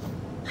gate.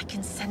 I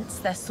can sense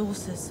their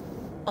sources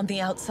on the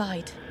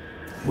outside.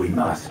 We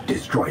must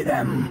destroy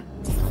them.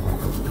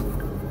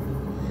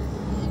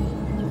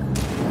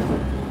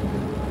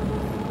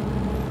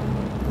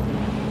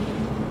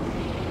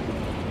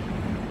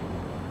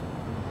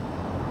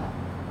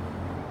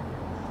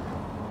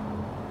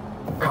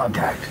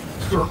 Contact.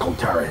 Circle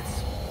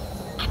turrets.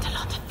 And a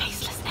lot of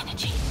faceless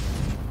energy.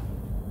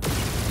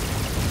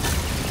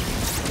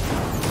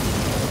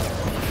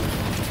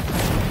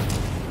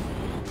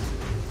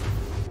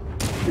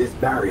 This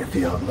barrier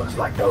field looks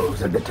like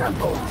those at the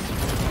temples.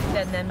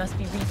 Then there must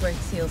be regrowth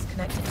seals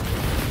connected to it.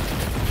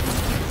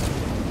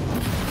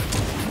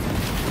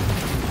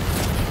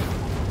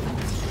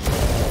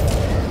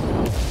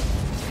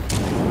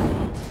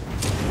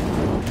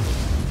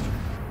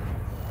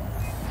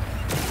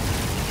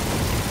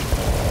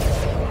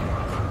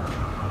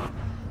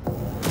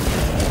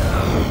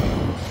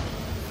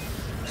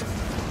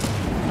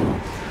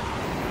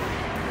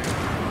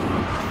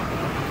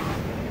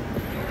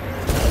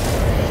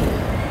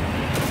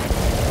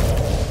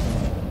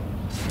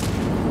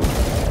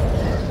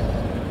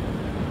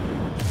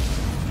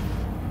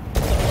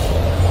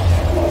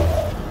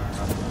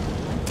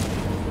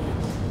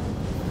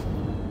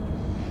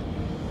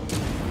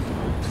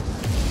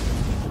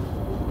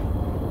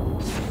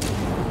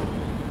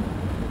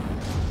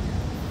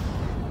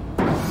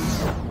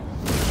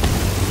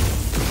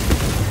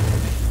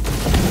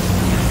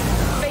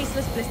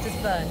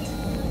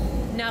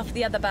 Burned. Now for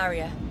the other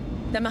barrier.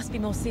 There must be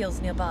more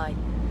seals nearby.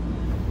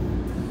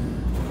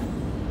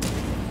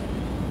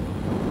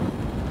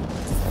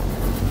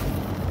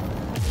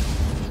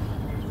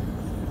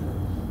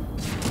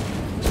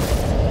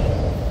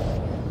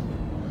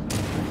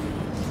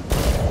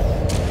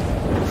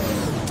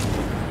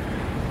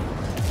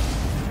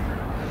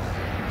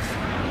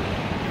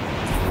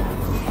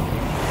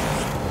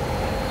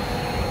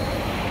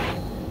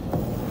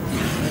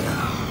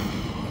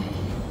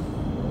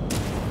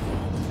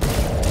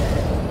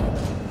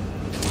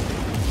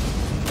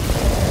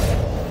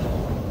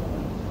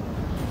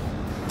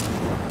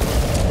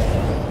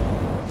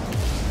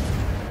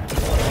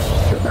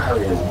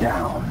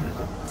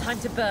 Time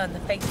to burn the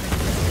faceless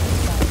blisters.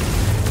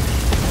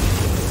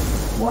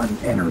 One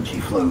energy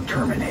flow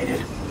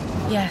terminated.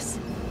 Yes.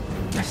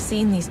 I've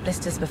seen these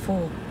blisters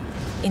before.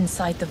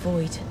 Inside the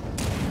void.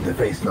 The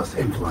faceless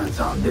influence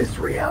on this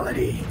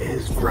reality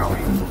is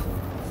growing.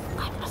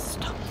 I must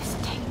stop this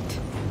taint.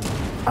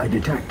 I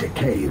detect a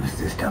cave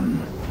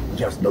system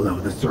just below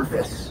the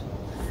surface.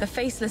 The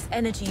faceless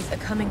energies are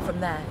coming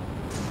from there.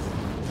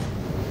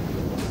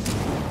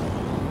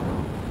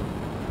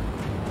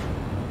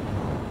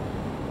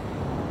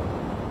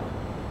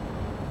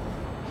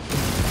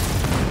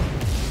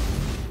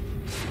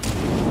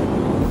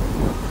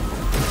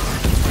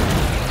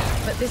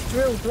 This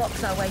drill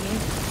blocks our way in.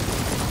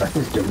 A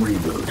system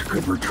reboot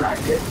could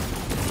retract it.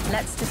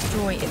 Let's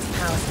destroy its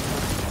power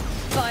supply.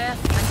 Fire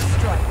and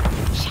strike.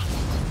 Shut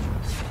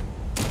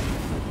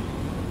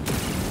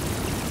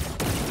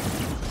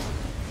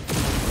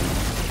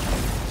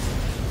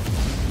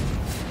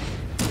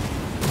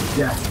it.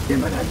 Death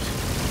imminent.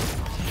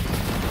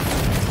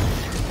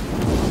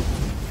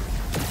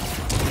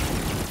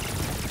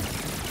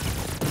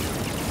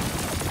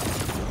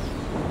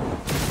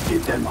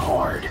 Hit them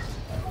hard.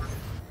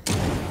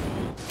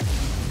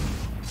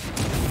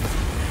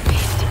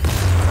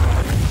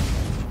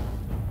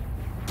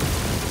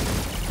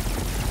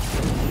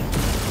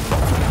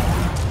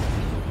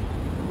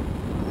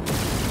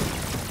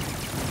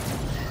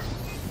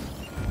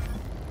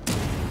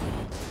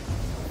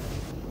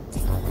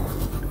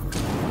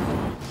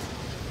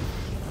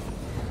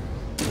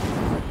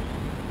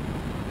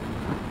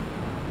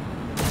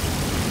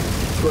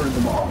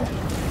 Burn them all.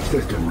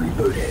 System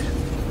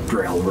rebooted.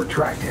 Drill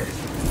retracted.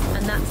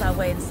 And that's our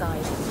way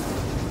inside.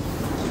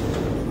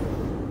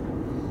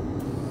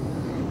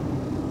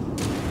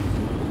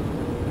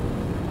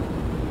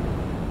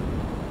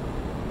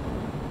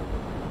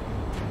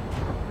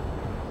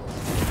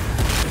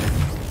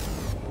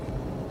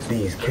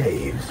 These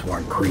caves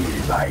weren't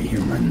created by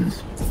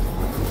humans.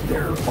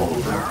 They're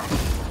older.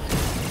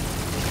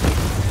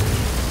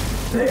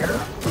 They're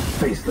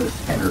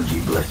faceless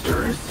energy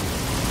blisters.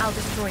 I'll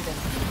destroy them.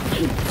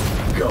 Keep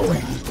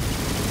going.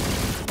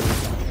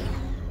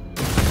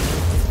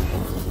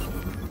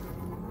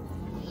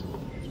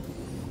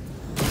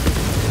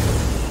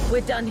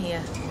 We're done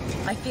here.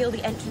 I feel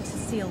the entrance's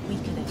seal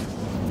weakening.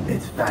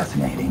 It's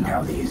fascinating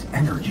how these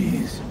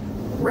energies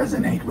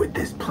resonate with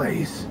this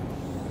place.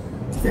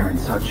 They're in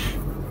such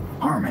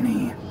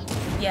harmony.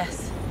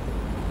 Yes.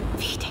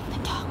 Feeding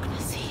the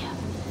darkness here.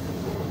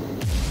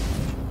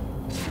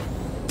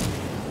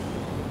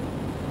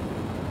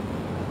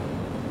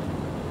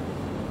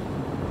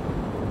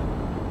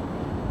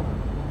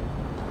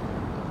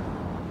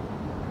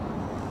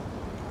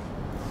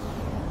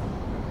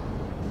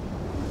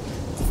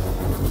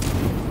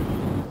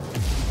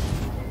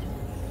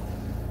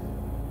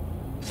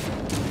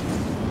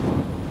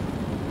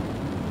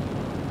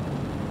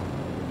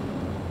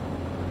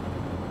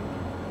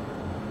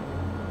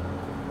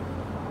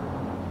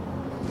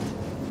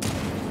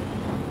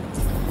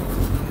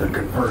 The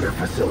converter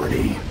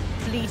facility.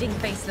 Bleeding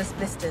faceless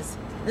blisters.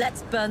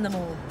 Let's burn them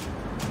all.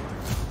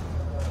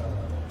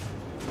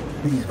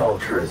 These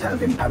vultures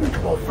have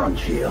impenetrable front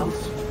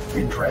shields.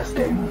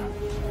 Interesting.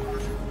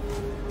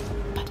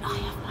 But I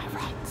have my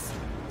rights.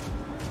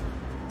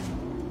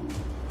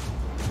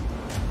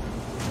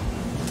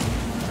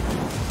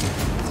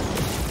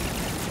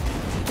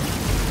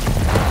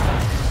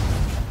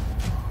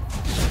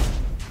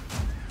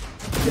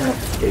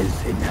 Death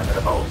is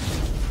inevitable.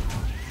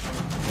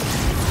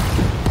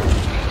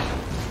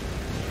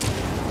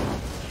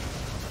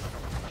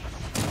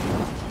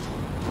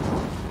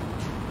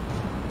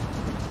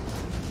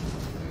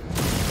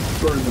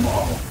 Burn them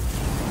all.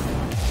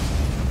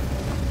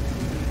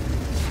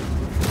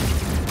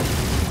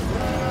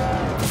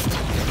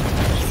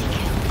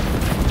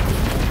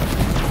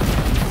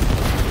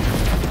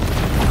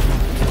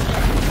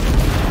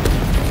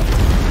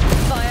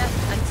 Fire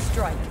and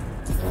strike.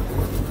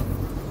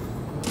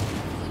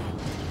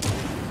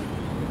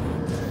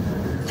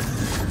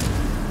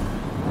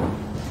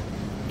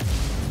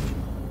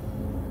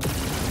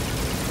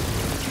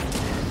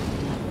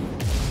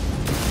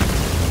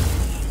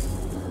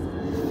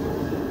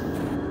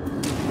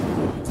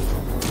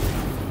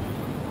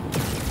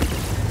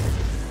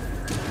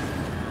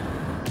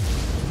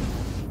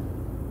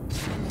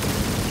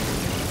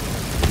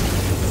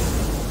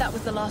 That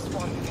was the last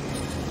one.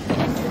 The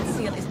entrance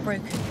seal is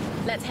broken.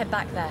 Let's head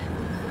back there.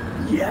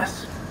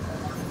 Yes.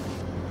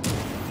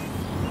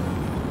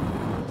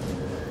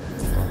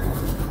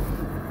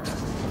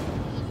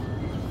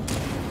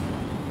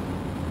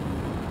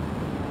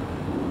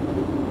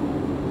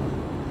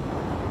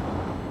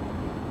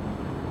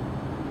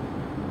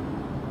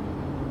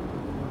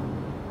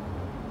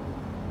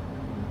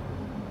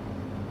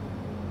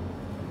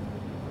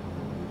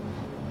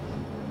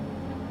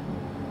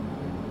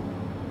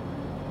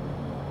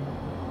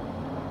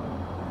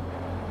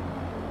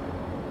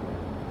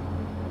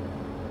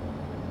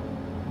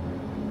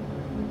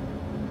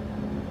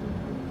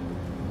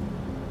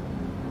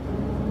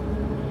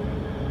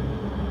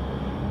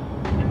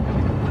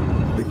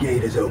 The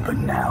gate is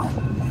open now.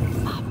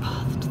 Our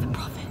path to the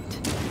Prophet.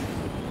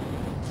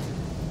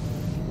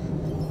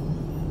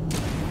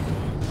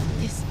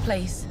 This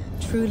place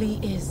truly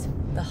is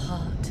the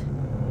heart.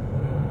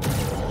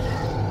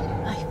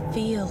 I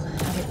feel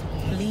how it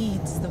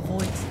bleeds the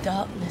void's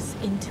darkness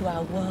into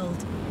our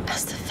world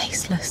as the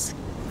faceless.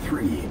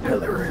 3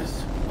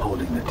 pillars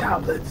holding the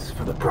tablets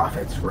for the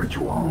Prophet's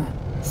ritual.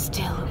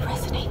 Still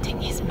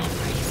resonating his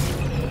memories.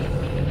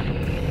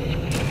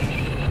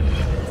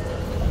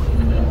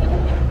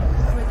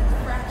 For the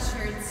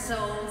fractured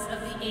souls of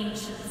the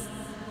ancients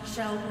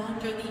shall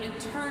wander the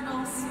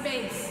eternal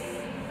space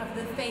of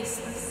the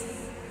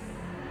faceless.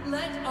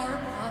 Let our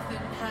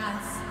prophet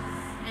pass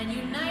and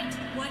unite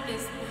what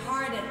is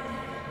parted.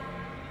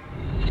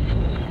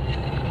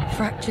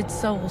 Fractured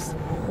souls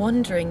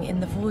wandering in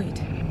the void.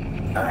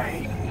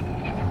 I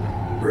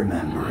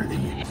remember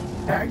the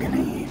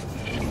agony.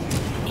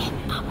 In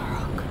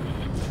Amarok,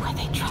 where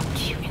they trapped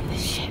you in the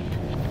ship.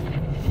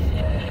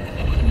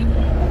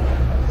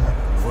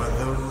 For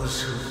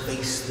those who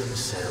face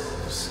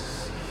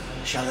themselves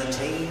shall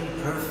attain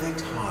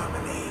perfect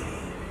harmony.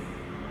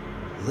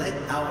 Let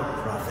our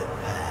prophet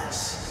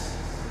pass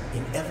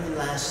in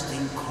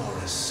everlasting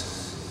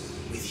chorus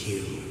with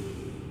you.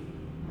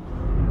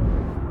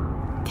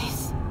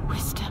 This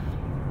wisdom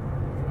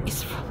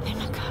is from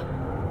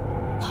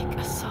Limika, like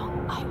a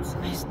song I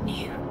almost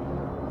knew,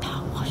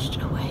 now washed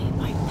away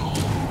by pain.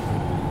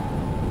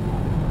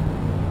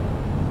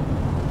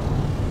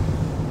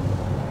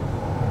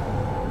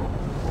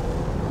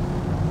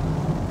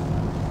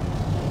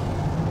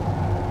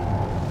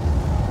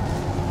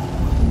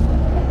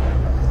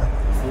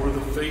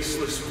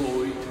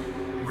 void,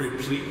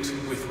 replete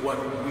with what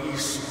we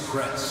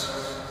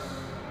suppress.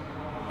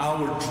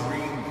 Our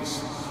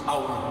dreams,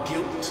 our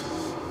guilt,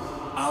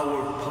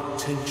 our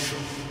potential.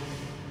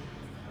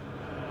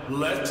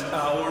 Let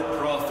our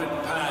prophet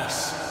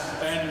pass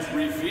and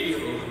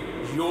reveal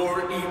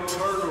your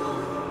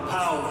eternal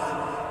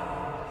power.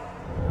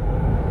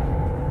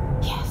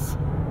 Yes,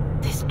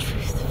 this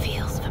truth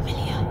feels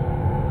familiar.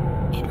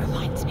 It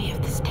reminds me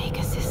of the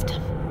Stega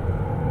system.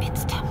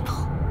 Its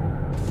temple.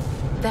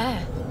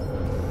 There.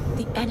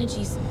 The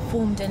energies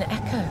formed an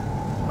echo.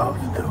 Of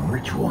the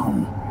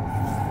ritual.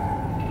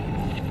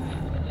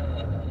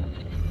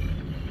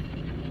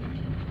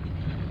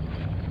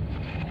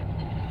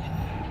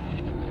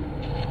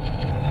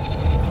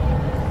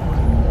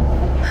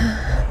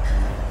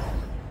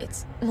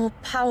 It's more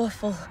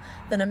powerful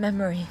than a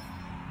memory.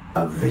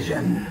 A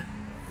vision.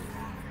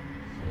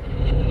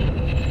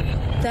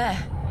 There.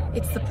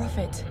 It's the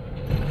Prophet.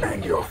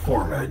 And your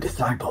former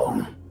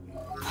disciple.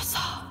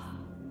 Razar.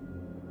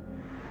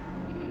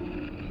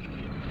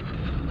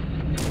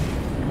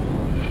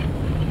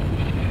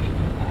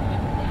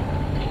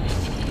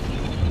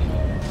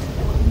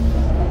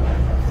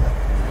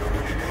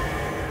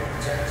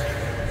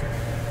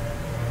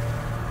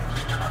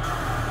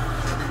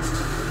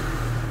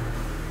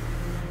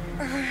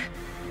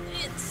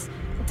 It's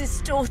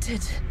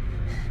distorted.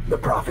 The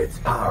Prophet's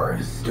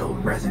powers still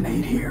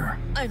resonate here.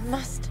 I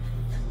must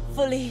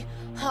fully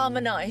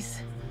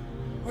harmonize.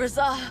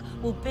 Razar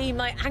will be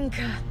my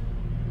anchor.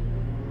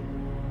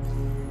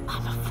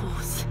 I'm a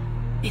force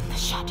in the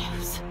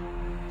shadows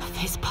of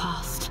his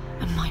past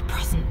and my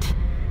present.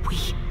 We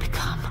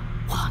become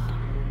one.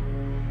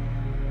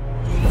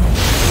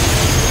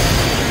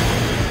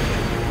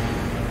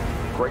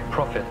 Great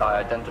Prophet, I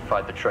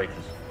identified the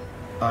traitors.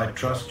 I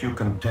trust you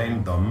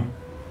contained them.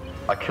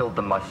 I killed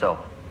them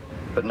myself,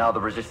 but now the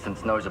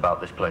Resistance knows about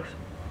this place.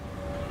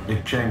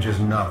 It changes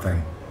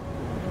nothing.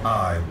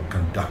 I will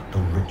conduct the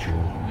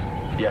ritual.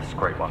 Yes,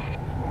 Great One.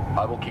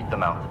 I will keep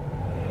them out.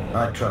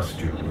 I trust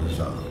you,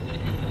 Razar.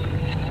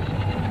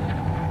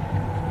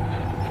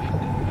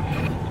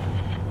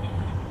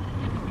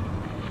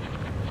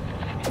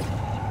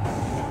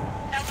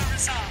 Elder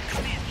Razar,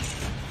 come in.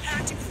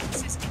 Heretic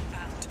forces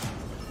inbound.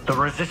 The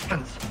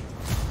Resistance!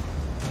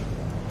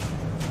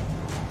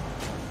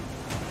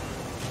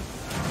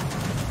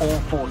 All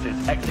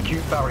forces,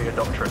 execute barrier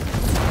doctrine.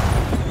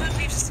 That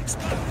leaves us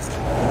exposed.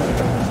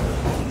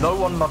 No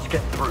one must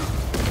get through.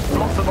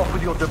 Block them off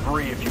with your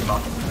debris if you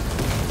must.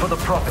 For the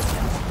Prophet.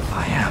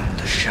 I am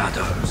the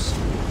shadows.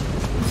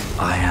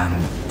 I am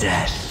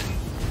death.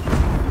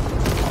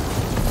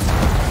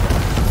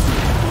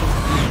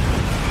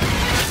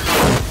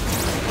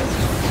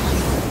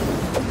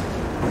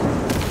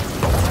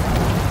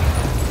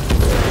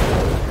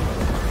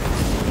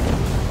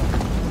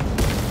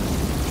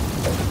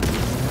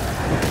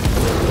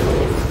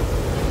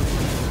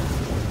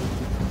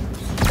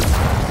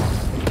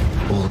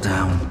 All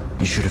down.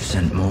 You should have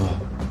sent more.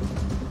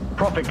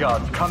 Prophet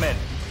guards, come in.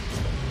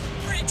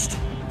 Breached.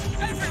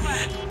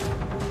 Everywhere.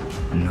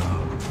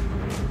 No.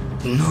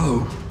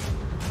 No.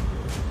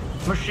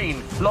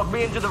 Machine, log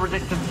me into the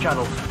Resistance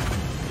channels.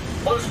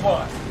 Blue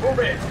Squad, move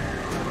in.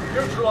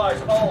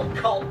 Neutralize all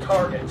cult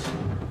targets.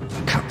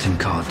 Captain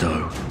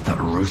Cardo, that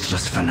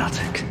ruthless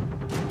fanatic.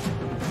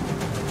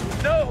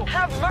 No!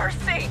 Have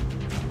mercy!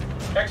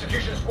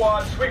 Execution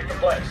Squad, sweep the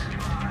place.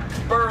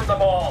 Burn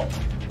them all.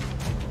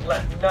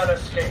 Let none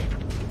escape.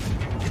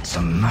 It's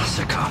a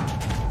massacre.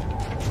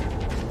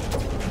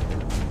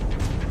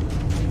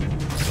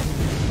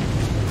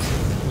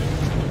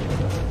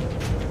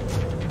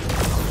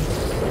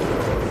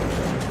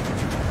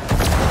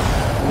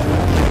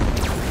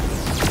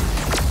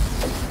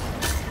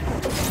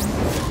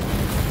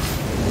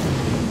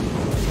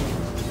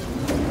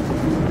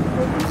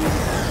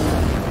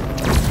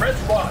 Red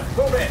Squad,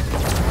 move in.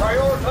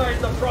 Prioritize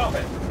the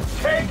Prophet.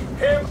 Take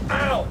him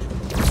out!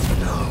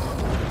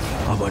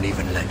 I won't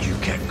even let you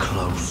get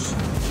close.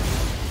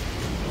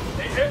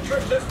 The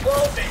entrance is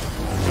closing.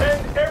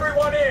 Send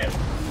everyone in.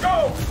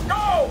 Go!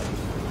 Go!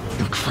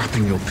 You're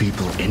trapping your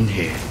people in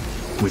here.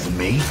 With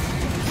me?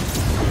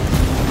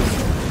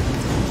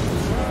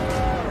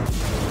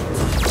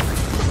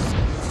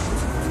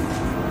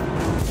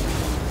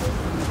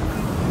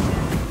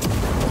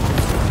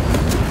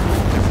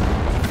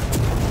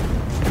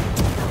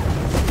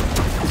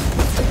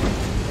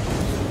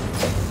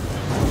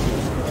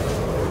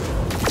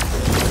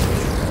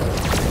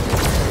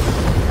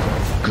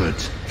 Good,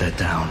 they're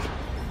down.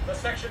 The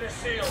section is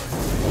sealed.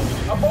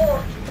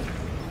 Abort!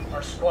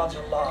 Our squads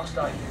are lost,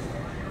 I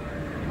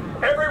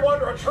hear. Everyone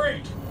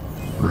retreat!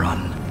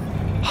 Run.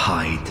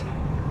 Hide.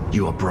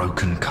 You are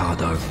broken,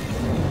 Cardo.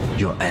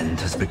 Your end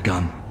has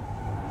begun.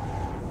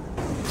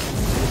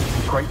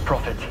 Great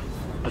Prophet,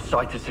 the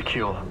site is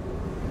secure.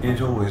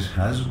 It always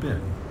has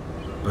been,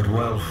 but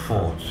well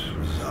fought,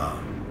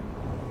 Razar.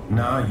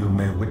 Now you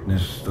may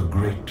witness the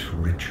great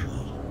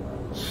ritual.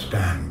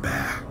 Stand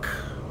back.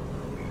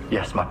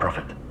 Yes, my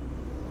Prophet.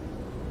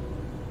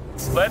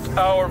 Let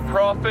our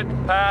prophet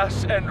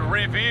pass and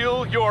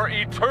reveal your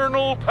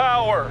eternal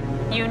power.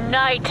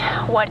 Unite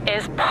what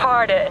is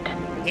parted.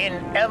 In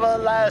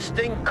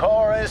everlasting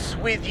chorus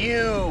with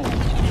you.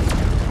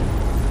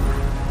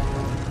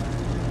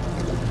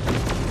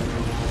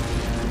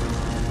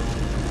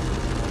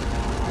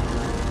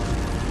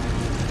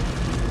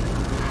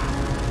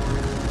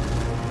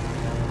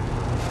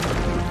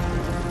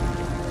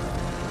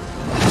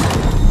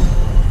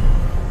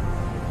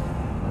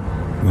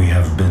 We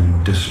have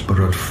been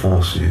disparate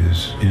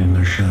forces in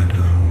the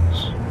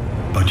shadows,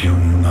 but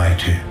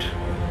united,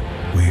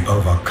 we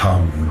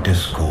overcome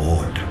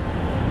discord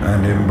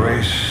and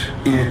embrace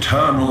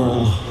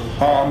eternal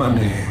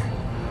harmony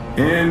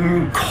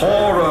in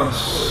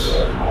chorus.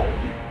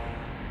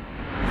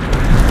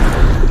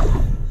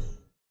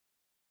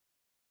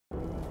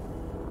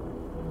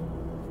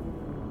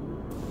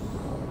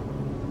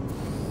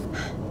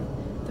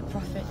 The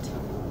prophet.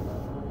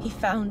 He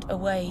found a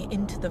way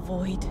into the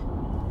void.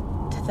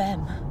 To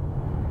them.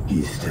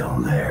 He's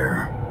still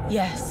there.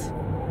 Yes.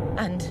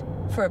 And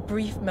for a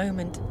brief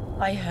moment,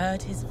 I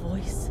heard his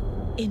voice.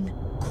 In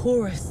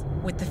chorus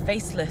with the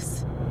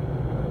Faceless.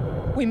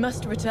 We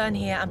must return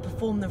here and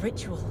perform the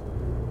ritual.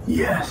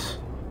 Yes.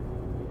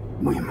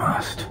 We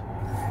must.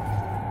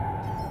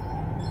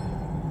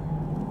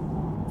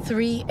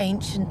 3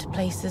 ancient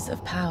places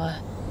of power,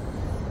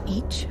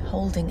 each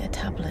holding a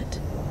tablet.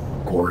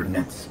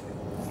 Coordinates?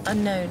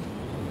 Unknown.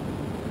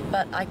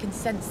 But I can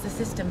sense the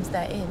systems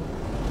they're in.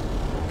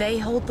 They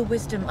hold the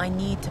wisdom I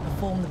need to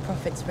perform the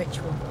Prophet's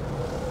ritual.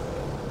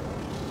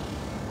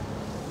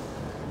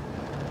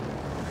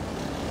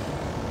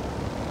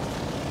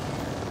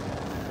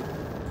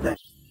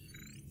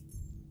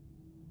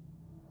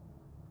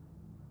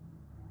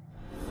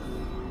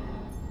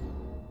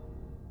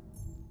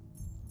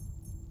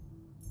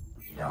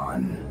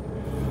 Done.